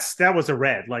that was a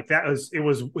red. Like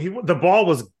the ball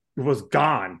was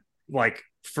gone like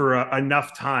for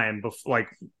enough time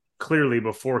clearly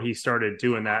before he started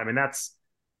doing that. I mean, that's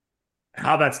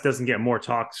how that doesn't get more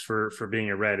talks for being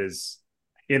a red is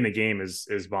in the game is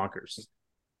bonkers.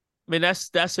 I mean,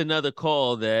 that's another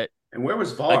call that, and where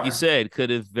was VAR? Like you said,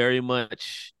 could have very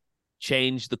much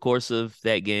changed the course of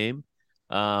that game.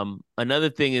 Another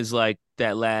thing is like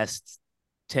that last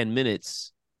 10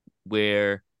 minutes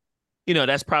where,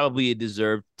 that's probably a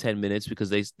deserved 10 minutes because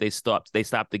they stopped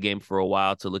the game for a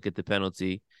while to look at the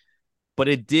penalty. But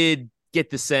it did get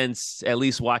the sense, at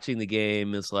least watching the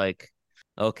game, it's like,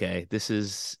 okay, this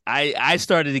is I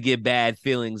started to get bad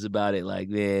feelings about it. Like,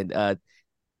 man,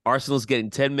 Arsenal's getting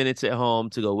 10 minutes at home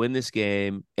to go win this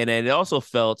game. And then it also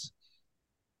felt,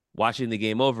 watching the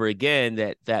game over again,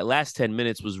 that last 10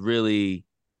 minutes was really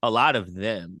a lot of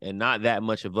them and not that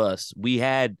much of us. We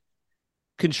had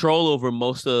control over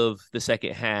most of the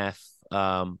second half,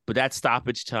 but that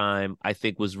stoppage time, I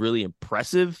think, was really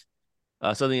impressive.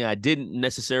 Something I didn't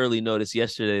necessarily notice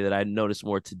yesterday that I noticed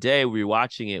more today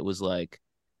rewatching it was like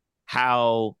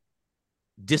how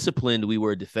disciplined we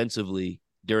were defensively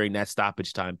during that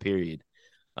stoppage time period.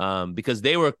 Because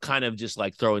they were kind of just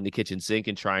like throwing the kitchen sink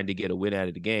and trying to get a win out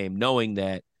of the game, knowing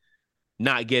that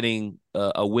not getting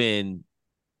a win,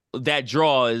 that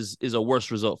draw is a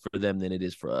worse result for them than it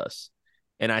is for us.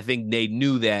 And I think they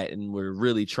knew that and were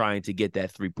really trying to get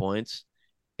that 3 points.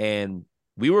 And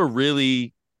we were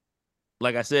really,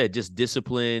 like I said, just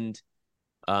disciplined,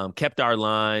 kept our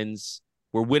lines.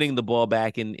 We're winning the ball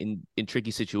back in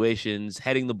tricky situations,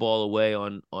 heading the ball away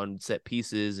on set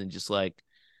pieces, and just like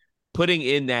putting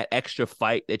in that extra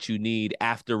fight that you need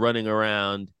after running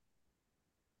around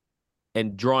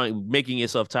and making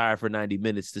yourself tired for 90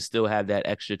 minutes to still have that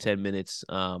extra 10 minutes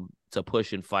to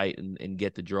push and fight and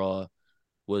get the draw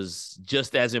was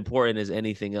just as important as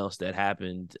anything else that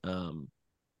happened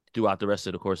throughout the rest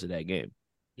of the course of that game.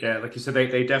 Yeah, like you said,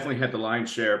 they definitely had the lion's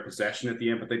share of possession at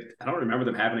the end, but I don't remember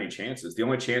them having any chances. The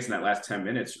only chance in that last 10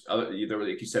 minutes, like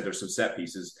you said, there's some set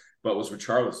pieces, but was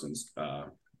Richarlison's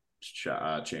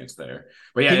chance there.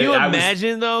 But yeah, can you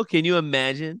imagine though? Can you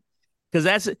imagine? Because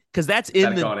that's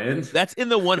in the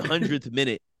 100th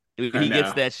minute. He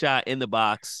gets that shot in the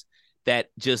box that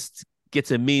just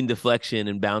gets a mean deflection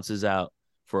and bounces out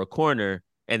for a corner,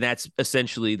 and that's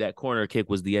essentially that corner kick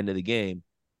was the end of the game.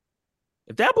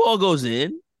 If that ball goes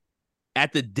in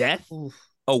at the death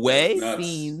away,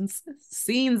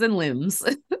 scenes and limbs.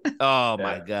 Oh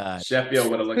my God! Sheffield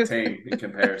would have looked tame in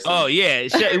comparison. Oh yeah,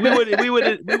 we would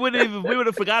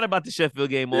have forgot about the Sheffield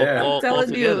game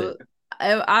altogether.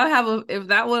 If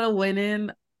that would have went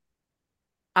in,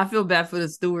 I feel bad for the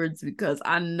stewards because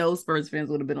I know Spurs fans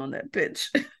would have been on that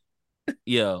pitch.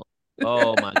 Yo,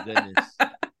 oh my goodness.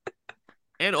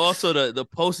 And also the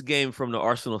post game from the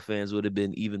Arsenal fans would have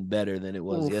been even better than it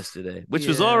was yesterday, which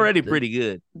was already pretty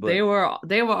good. But they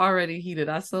were already heated.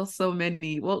 I saw so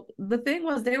many. Well, the thing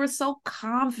was they were so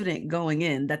confident going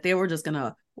in that they were just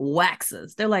gonna wax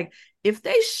us. They're like, if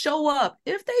they show up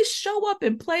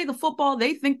and play the football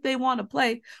they think they want to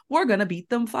play, we're gonna beat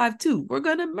them 5-2. We're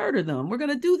gonna murder them. We're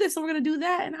gonna do this and we're gonna do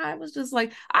that. And I was just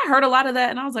like, I heard a lot of that,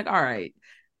 and I was like, all right,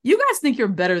 you guys think you're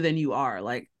better than you are.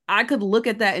 Like, I could look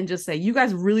at that and just say, you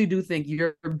guys really do think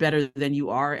you're better than you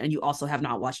are, and you also have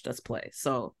not watched us play.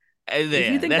 So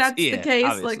if you think that's the case,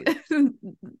 obviously. like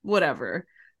whatever.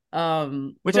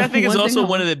 Which I think is also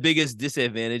one of the biggest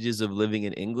disadvantages of living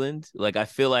in England. Like, I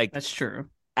feel like that's true.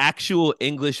 Actual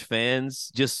English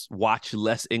fans just watch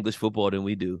less English football than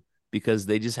we do because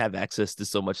they just have access to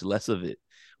so much less of it,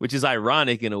 which is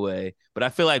ironic in a way. But I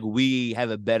feel like we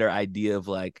have a better idea of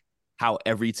like how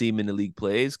every team in the league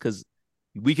plays because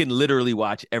we can literally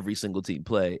watch every single team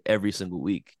play every single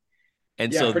week.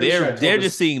 And so they're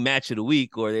just seeing match of the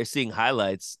week or they're seeing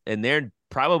highlights, and they're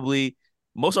probably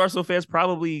most Arsenal fans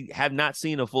probably have not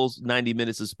seen a full 90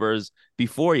 minutes of Spurs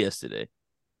before yesterday.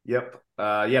 Yep.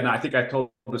 I think I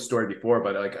told the story before,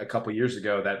 but like a couple years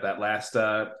ago, that last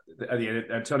the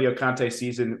Antonio Conte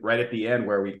season, right at the end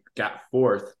where we got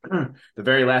fourth, the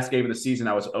very last game of the season,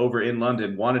 I was over in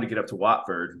London, wanted to get up to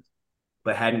Watford,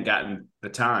 but hadn't gotten the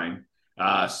time.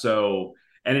 So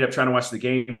ended up trying to watch the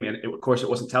game, and of course it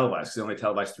wasn't televised because they only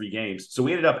televised 3 games. So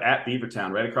we ended up at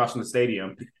Beavertown, right across from the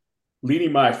stadium,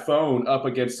 leaning my phone up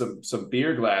against some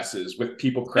beer glasses with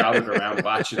people crowded around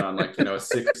watching on like, a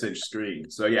 6-inch screen.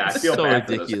 So yeah, I feel so bad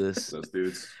ridiculous for those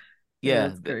dudes.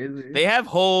 Yeah, they have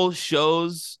whole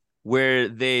shows where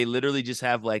they literally just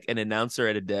have like an announcer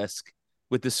at a desk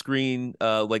with the screen,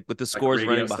 like with the scores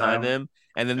running behind them,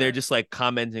 and then they're just like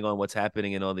commenting on what's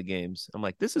happening in all the games. I'm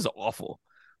like, this is awful.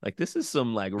 Like, this is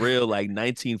some like real like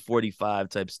 1945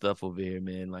 type stuff over here,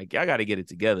 man. Like, y'all got to get it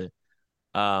together.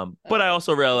 But I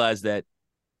also realized that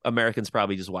Americans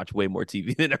probably just watch way more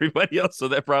TV than everybody else, so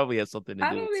that probably has something to do.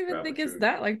 I don't even think it's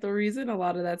that like the reason a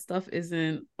lot of that stuff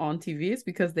isn't on TV is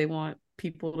because they want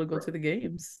people to go to the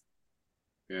games.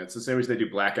 Yeah, it's the same reason they do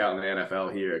blackout in the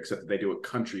NFL here, except that they do it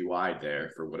countrywide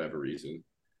there for whatever reason.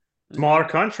 Smaller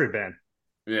country, Ben.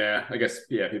 Yeah, I guess,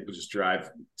 people just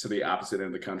drive to the opposite end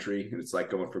of the country, and it's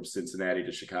like going from Cincinnati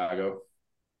to Chicago.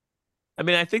 I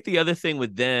mean, I think the other thing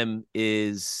with them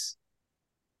is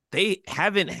they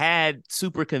haven't had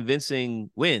super convincing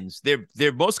wins.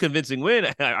 Their most convincing win,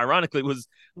 ironically, was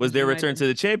their return to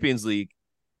the Champions League,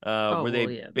 where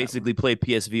they basically played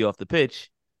PSV off the pitch.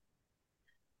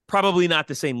 Probably not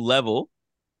the same level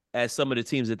as some of the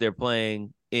teams that they're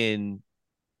playing in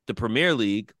the Premier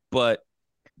League, but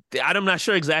I'm not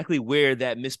sure exactly where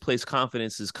that misplaced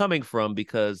confidence is coming from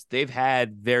because they've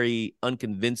had very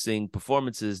unconvincing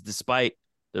performances despite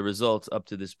the results up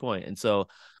to this point. And so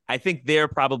I think they're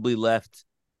probably left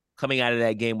coming out of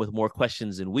that game with more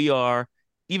questions than we are.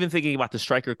 Even thinking about the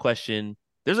striker question,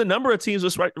 there's a number of teams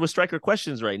with striker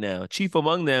questions right now. Chief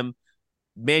among them,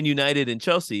 Man United and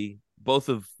Chelsea, both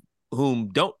of whom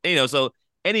don't, so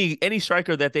any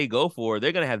striker that they go for,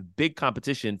 they're going to have big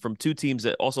competition from two teams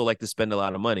that also like to spend a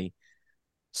lot of money.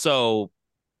 So,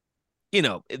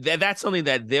 that's something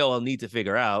that they'll need to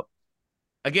figure out.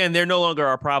 Again, they're no longer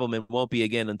our problem and won't be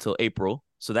again until April.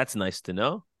 So that's nice to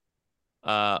know.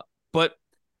 But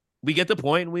we get the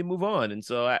point and we move on. And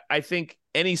so I think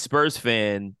any Spurs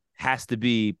fan has to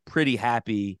be pretty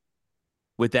happy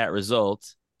with that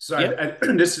result. So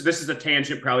this is a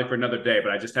tangent probably for another day,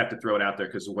 but I just have to throw it out there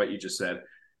because of what you just said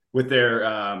with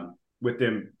with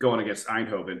them going against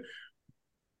Eindhoven.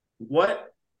 What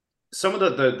some of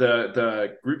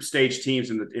the group stage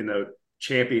teams in the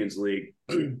Champions League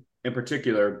in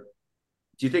particular,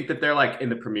 do you think that they're like in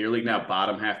the Premier League now,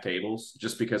 bottom half tables,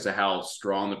 just because of how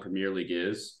strong the Premier League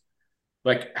is?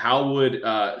 Like, how would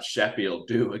Sheffield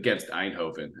do against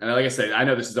Eindhoven? And like I said, I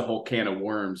know this is a whole can of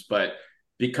worms, but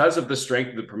because of the strength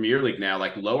of the Premier League now,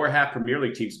 like lower half Premier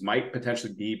League teams might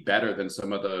potentially be better than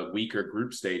some of the weaker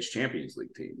group stage Champions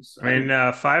League teams. I mean,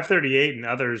 538 and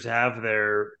others have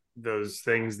those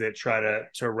things that try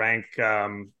to rank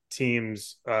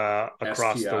teams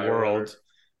across the world.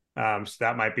 So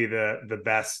that might be the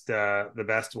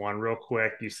best one. Real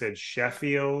quick, you said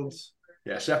Sheffield.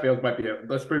 Yeah, Sheffield might be.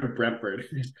 Let's bring Brentford.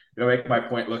 It'll make my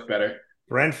point look better.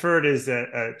 Brentford is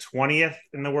a 20th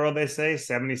in the world, they say,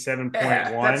 77.1.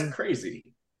 That's crazy.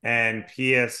 And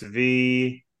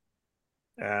PSV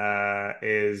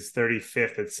is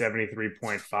 35th at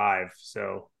 73.5.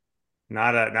 So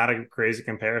not a crazy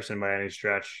comparison by any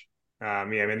stretch. I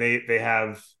mean, they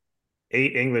have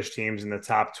 8 English teams in the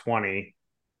top 20.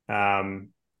 And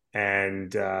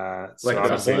like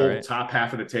the whole top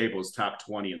half of the table is top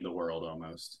 20 in the world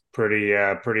almost. Pretty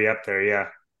up there, yeah.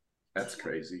 That's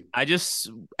crazy. I just,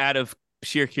 out of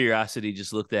sheer curiosity,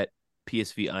 just looked at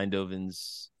PSV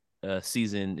Eindhoven's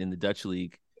season in the Dutch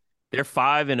league. They're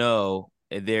 5-0.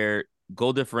 Their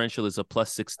goal differential is a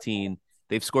 +16.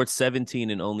 They've scored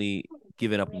 17 and only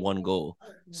given up 1 goal.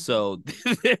 So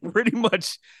they're pretty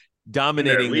much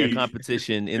dominating their league.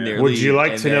 competition in Yeah. their Would league. you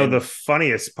like and to know then the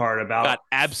funniest part about got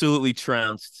absolutely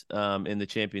trounced in the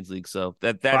Champions League? So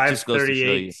that just goes to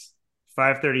show you.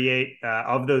 538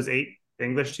 of those 8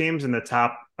 English teams in the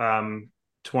top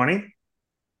 20.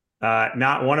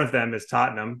 Not one of them is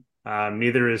Tottenham.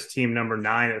 Neither is team number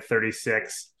 9 at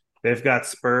 36. They've got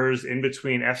Spurs in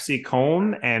between FC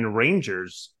Köln and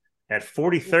Rangers at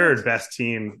 43rd best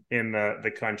team in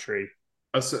the country.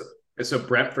 Oh, so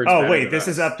Brentford's Oh, better wait, than this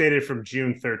us. is updated from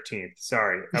June 13th.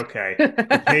 Sorry. Okay.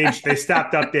 The page, they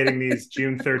stopped updating these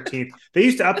June 13th. They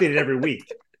used to update it every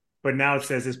week, but now it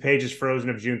says this page is frozen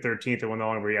of June 13th and will no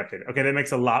longer be updated. Okay, that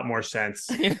makes a lot more sense.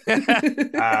 I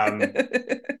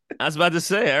was about to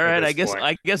say, all right, this I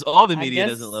point. guess all the media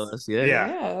doesn't love us.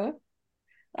 Yeah.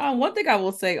 Yeah. One thing I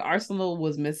will say, Arsenal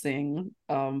was missing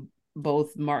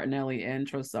both Martinelli and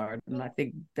Trossard, and I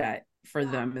think that for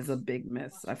them is a big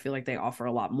miss. I feel like they offer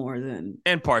a lot more than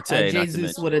And Partey,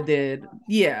 Jesus would have did.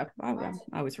 Yeah, I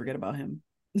always forget about him.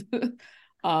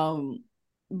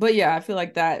 But yeah, I feel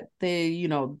like that they, you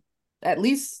know, at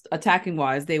least attacking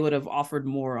wise, they would have offered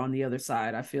more on the other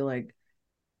side. I feel like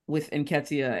with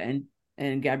Nketiah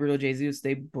and Gabriel Jesus,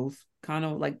 they both kind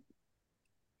of like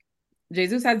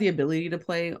Jesus has the ability to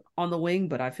play on the wing,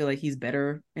 but I feel like he's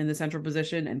better in the central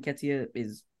position, and Nketiah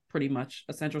is pretty much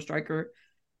a central striker.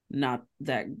 Not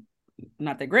that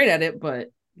great at it, but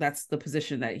that's the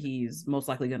position that he's most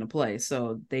likely going to play.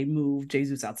 So they move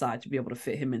Jesus outside to be able to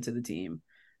fit him into the team.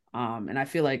 And I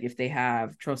feel like if they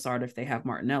have Trossard, if they have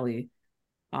Martinelli,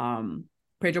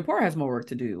 Pedro Porro has more work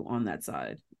to do on that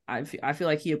side. I feel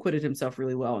like he acquitted himself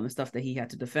really well in the stuff that he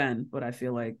had to defend, but I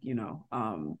feel like, you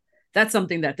know, that's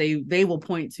something that they will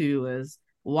point to as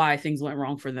why things went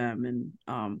wrong for them. And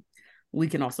we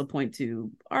can also point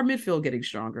to our midfield getting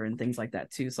stronger and things like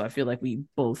that too. So I feel like we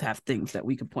both have things that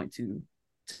we could point to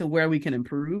where we can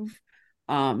improve.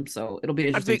 So it'll be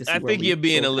interesting to see. I think you're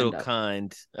being a little up.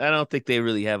 kind. I don't think they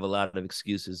really have a lot of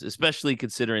excuses, especially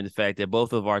considering the fact that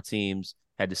both of our teams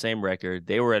had the same record.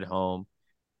 They were at home.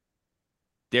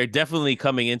 They're definitely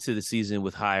coming into the season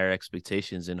with higher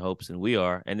expectations and hopes than we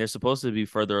are, and they're supposed to be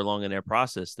further along in their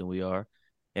process than we are.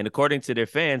 And according to their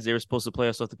fans, they were supposed to play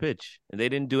us off the pitch, and they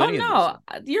didn't do any of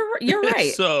this. You're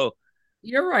right. So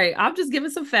you're right. I'm just giving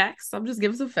some facts.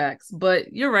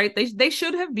 But you're right. They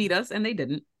should have beat us, and they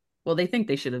didn't. Well, they think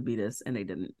they should have beat us, and they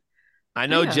didn't. I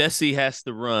know Jesse has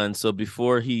to run, so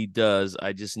before he does,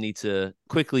 I just need to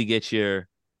quickly get your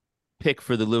pick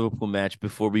for the Liverpool match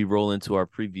before we roll into our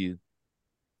preview.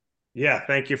 Yeah,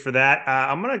 thank you for that.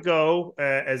 I'm going to go,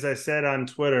 as I said on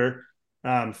Twitter,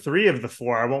 3 of the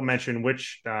 4. I won't mention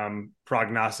which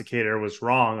prognosticator was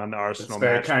wrong on the Arsenal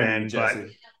match, Ben,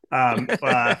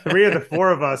 but 3 of the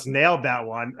 4 of us nailed that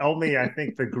one. Only, I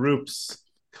think, the groups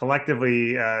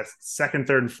collectively second,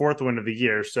 third, and fourth win of the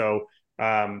year. So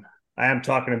I am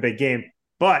talking a big game.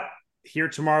 But hear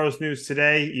tomorrow's news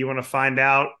today. You want to find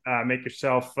out, make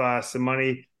yourself some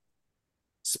money.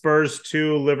 Spurs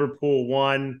 2, Liverpool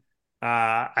 1.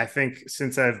 I think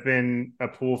since I've been a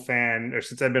Pool fan, or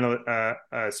since I've been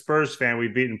a Spurs fan,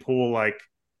 we've beaten Pool like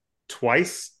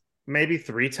twice, maybe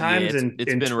 3 times in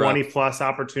 20 rough. Plus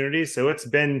opportunities. So it's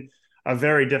been a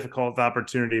very difficult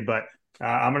opportunity, but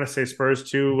I'm going to say Spurs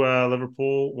 2,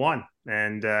 Liverpool 1,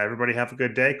 and everybody have a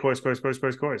good day. Coys.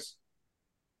 Right.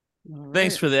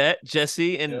 Thanks for that,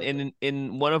 Jesse. And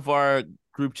in one of our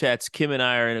group chats, Kim and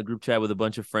I are in a group chat with a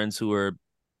bunch of friends who are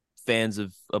fans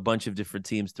of a bunch of different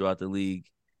teams throughout the league.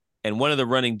 And one of the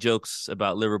running jokes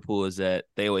about Liverpool is that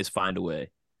they always find a way.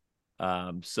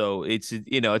 So it's,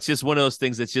 you know, it's just one of those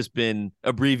things that's just been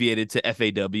abbreviated to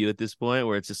FAW at this point,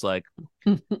 where it's just like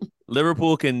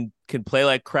Liverpool can play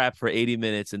like crap for 80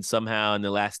 minutes and somehow in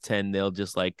the last 10 they'll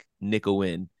just like nick a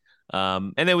win.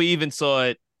 And then we even saw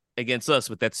it against us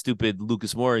with that stupid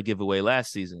Lucas Moura giveaway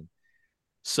last season.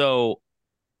 So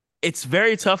it's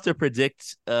very tough to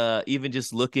predict, even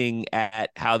just looking at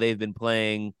how they've been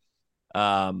playing.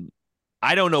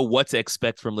 I don't know what to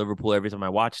expect from Liverpool every time I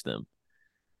watch them.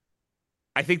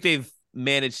 I think they've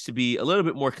managed to be a little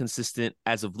bit more consistent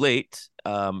as of late.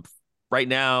 Right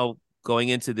now, going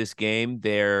into this game,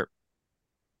 they're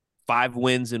 5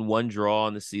 wins and 1 draw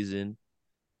on the season,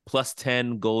 plus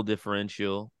 10 goal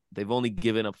differential. They've only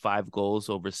given up 5 goals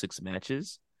over 6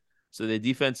 matches. So their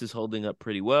defense is holding up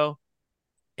pretty well.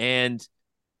 And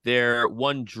their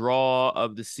 1 draw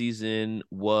of the season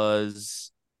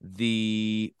was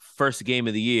the first game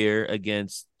of the year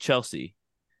against Chelsea,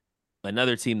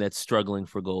 another team that's struggling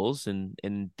for goals,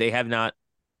 and they have not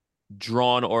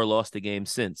drawn or lost a game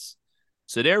since.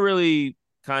 So they're really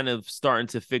kind of starting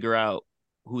to figure out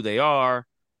who they are.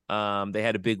 They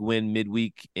had a big win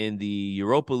midweek in the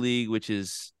Europa League, which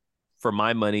is for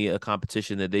my money, a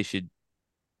competition that they should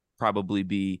probably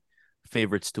be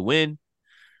favorites to win.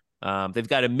 They've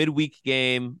got a midweek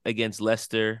game against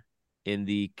Leicester in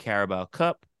the Carabao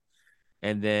Cup,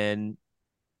 and then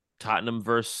Tottenham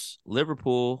versus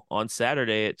Liverpool on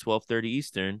Saturday at 12:30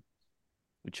 Eastern,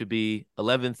 which would be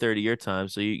 11:30 your time.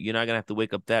 So you're not gonna have to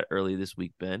wake up that early this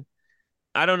week, Ben.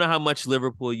 I don't know how much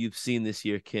Liverpool you've seen this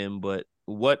year, Kim, but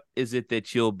what is it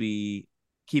that you'll be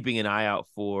keeping an eye out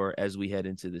for as we head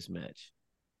into this match?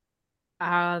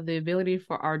 The ability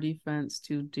for our defense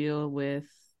to deal with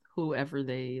whoever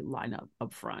they line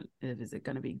up front. Is it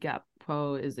going to be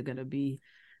Gakpo? Is it going to be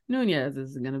Nunez?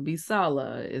 Is it going to be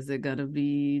Salah? Is it going to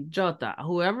be Jota?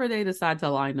 Whoever they decide to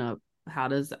line up, how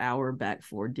does our back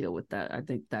four deal with that? I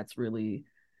think that's really,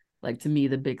 like, to me,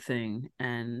 the big thing.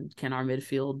 And can our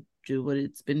midfield do what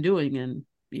it's been doing and,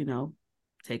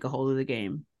 take a hold of the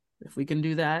game? If we can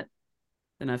do that,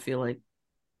 then I feel like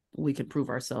we can prove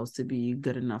ourselves to be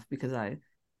good enough, because I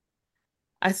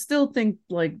still think,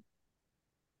 like,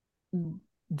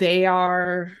 they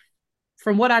are,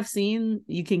 from what I've seen,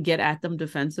 you can get at them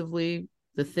defensively.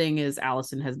 The thing is,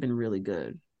 Alisson has been really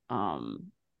good.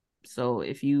 So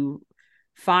if you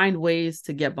find ways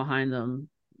to get behind them,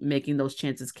 making those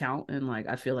chances count, and, like,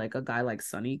 I feel like a guy like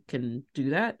Sonny can do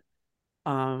that.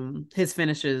 His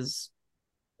finishes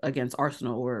against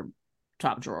Arsenal were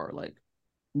top drawer, like,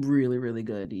 really, really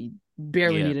good. He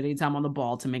barely needed any time on the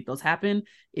ball to make those happen.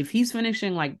 If he's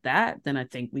finishing like that, then I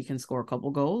think we can score a couple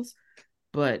goals,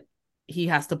 but he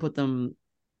has to put them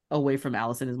away from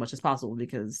Alisson as much as possible,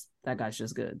 because that guy's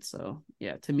just good. So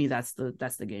yeah, to me, that's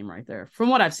the game right there. From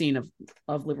what I've seen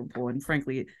of Liverpool, and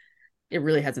frankly, it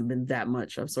really hasn't been that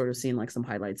much. I've sort of seen, like, some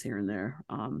highlights here and there.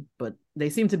 But they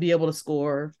seem to be able to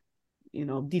score.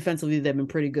 Defensively, they've been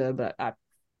pretty good, but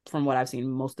from what I've seen,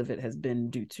 most of it has been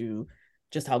due to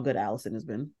just how good Alisson has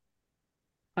been.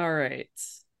 All right.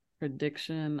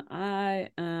 Prediction. I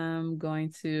am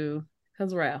going to,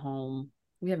 because we're at home,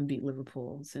 we haven't beat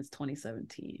Liverpool since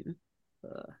 2017.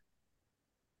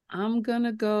 I'm also going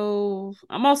to go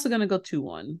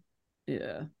 2-1.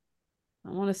 Yeah.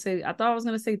 I thought I was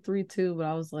going to say 3-2, but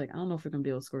I was like, I don't know if we're going to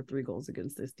be able to score 3 goals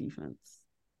against this defense.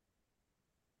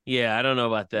 Yeah, I don't know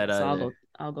about that So either.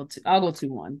 I'll go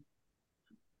 2-1.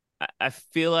 I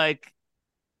feel like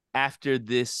after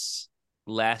this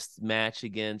last match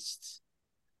against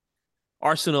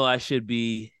Arsenal, I should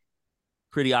be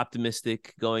pretty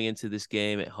optimistic going into this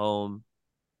game at home.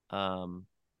 I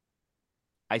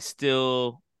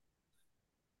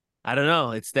don't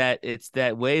know. It's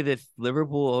that way that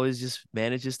Liverpool always just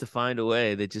manages to find a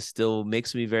way that just still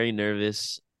makes me very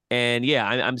nervous. And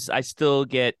yeah, I still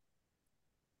get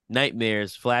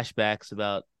nightmares, flashbacks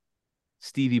about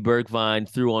Stevie Bergwijn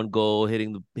through on goal,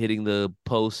 hitting the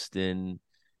post, and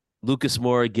Lucas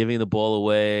Moura giving the ball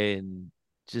away, and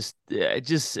I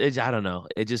don't know.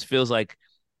 It just feels like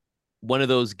one of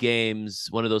those games,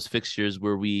 one of those fixtures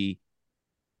where we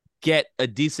get a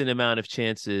decent amount of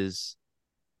chances,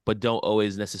 but don't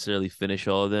always necessarily finish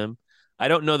all of them. I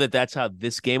don't know that that's how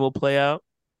this game will play out,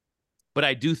 but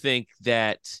I do think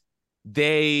that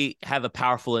they have a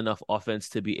powerful enough offense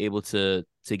to be able to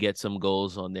get some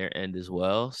goals on their end as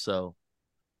well. So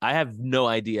I have no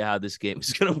idea how this game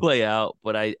is going to play out,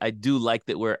 but I do like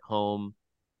that we're at home.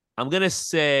 I'm going to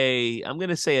say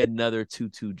another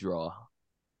 2-2 draw.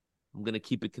 I'm going to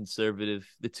keep it conservative.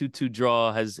 The 2-2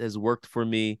 draw has worked for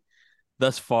me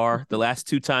thus far. The last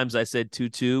 2 times I said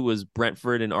 2-2 was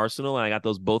Brentford and Arsenal, and I got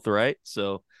those both right.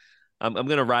 So I'm going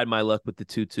to ride my luck with the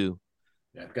 2-2.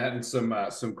 Yeah, I've gotten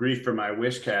some grief for my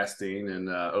wish casting and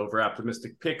over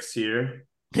optimistic picks here,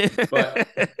 but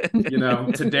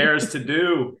to dare is to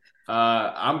do.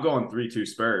 I'm going 3-2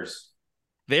 Spurs.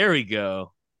 There we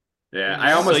go. Yeah,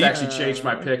 I almost actually changed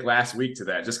my pick last week to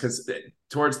that, just because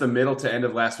towards the middle to end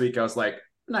of last week, I was like,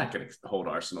 I'm not going to hold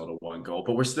Arsenal to 1 goal,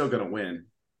 but we're still going to win.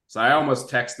 So I almost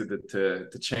texted it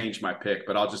to change my pick,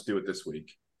 but I'll just do it this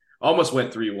week. Almost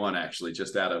went 3-1 actually,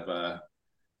 just out of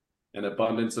an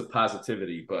abundance of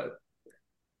positivity. But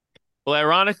well,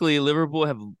 ironically, Liverpool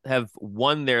have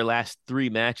won their last 3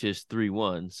 matches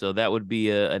 3-1, so that would be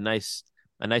a nice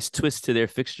twist to their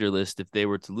fixture list if they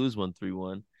were to lose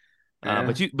 1-3-1.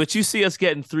 But you see us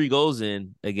getting 3 goals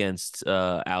in against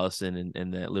Alisson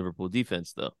and that Liverpool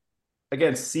defense, though.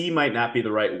 Again, C might not be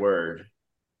the right word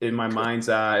in my mind's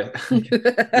eye.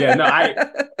 Yeah, no,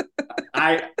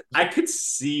 I could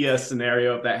see a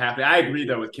scenario of that happening. I agree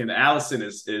though with Ken. Alisson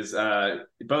is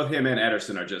both him and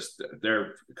Ederson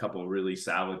they're a couple of really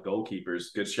solid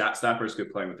goalkeepers, good shot stoppers,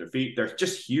 good playing with their feet. They're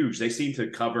just huge. They seem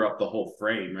to cover up the whole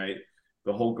frame, right?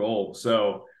 The whole goal.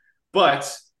 So,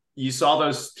 but you saw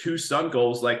those 2 Sun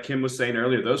goals, like Kim was saying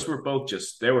earlier. Those were both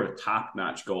they were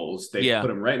top-notch goals. They put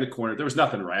them right in the corner. There was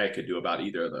nothing Raya could do about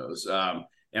either of those.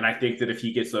 And I think that if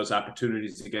he gets those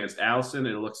opportunities against Allison,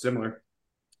 it'll look similar.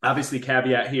 Obviously,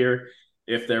 caveat here,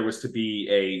 if there was to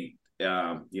be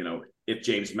if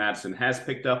James Maddison has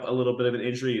picked up a little bit of an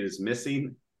injury and is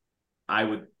missing, I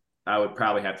would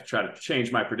probably have to try to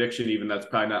change my prediction, even though that's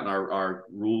probably not in our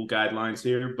rule guidelines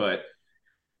here. But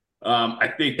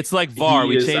I think it's like VAR.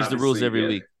 We change the rules every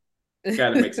week.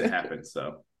 Guy that makes it happen.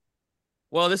 So,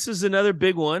 well, this is another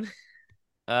big one.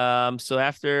 So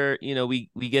after we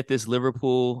get this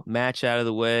Liverpool match out of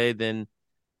the way, then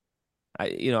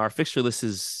our fixture list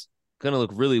is going to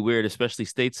look really weird, especially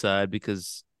stateside,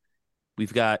 because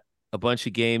we've got a bunch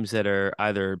of games that are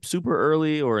either super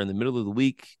early or in the middle of the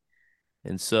week.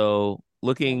 And so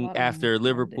looking after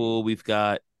Liverpool, we've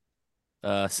got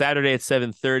Saturday at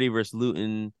 7:30 versus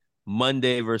Luton,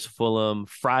 Monday versus Fulham,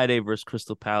 Friday versus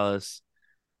Crystal Palace,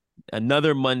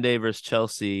 another Monday versus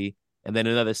Chelsea, and then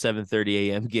another 7:30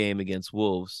 a.m. game against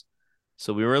Wolves.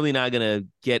 So we're really not going to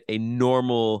get a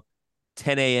normal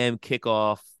 10 a.m.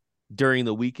 kickoff during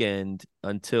the weekend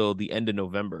until the end of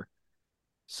November.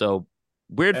 So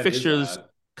weird fixtures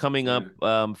coming up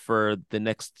for the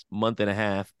next month and a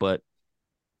half, but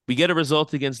we get a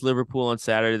result against Liverpool on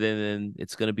Saturday, then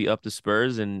it's going to be up to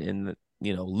Spurs and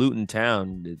Luton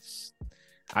Town.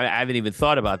 I haven't even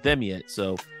thought about them yet.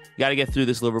 So you got to get through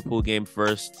this Liverpool game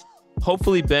first.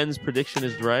 Hopefully Ben's prediction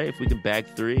is right. If we can bag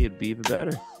 3, it'd be even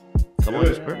better. Come on,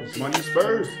 you Spurs. Come on, you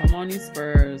Spurs. Come on, you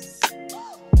Spurs.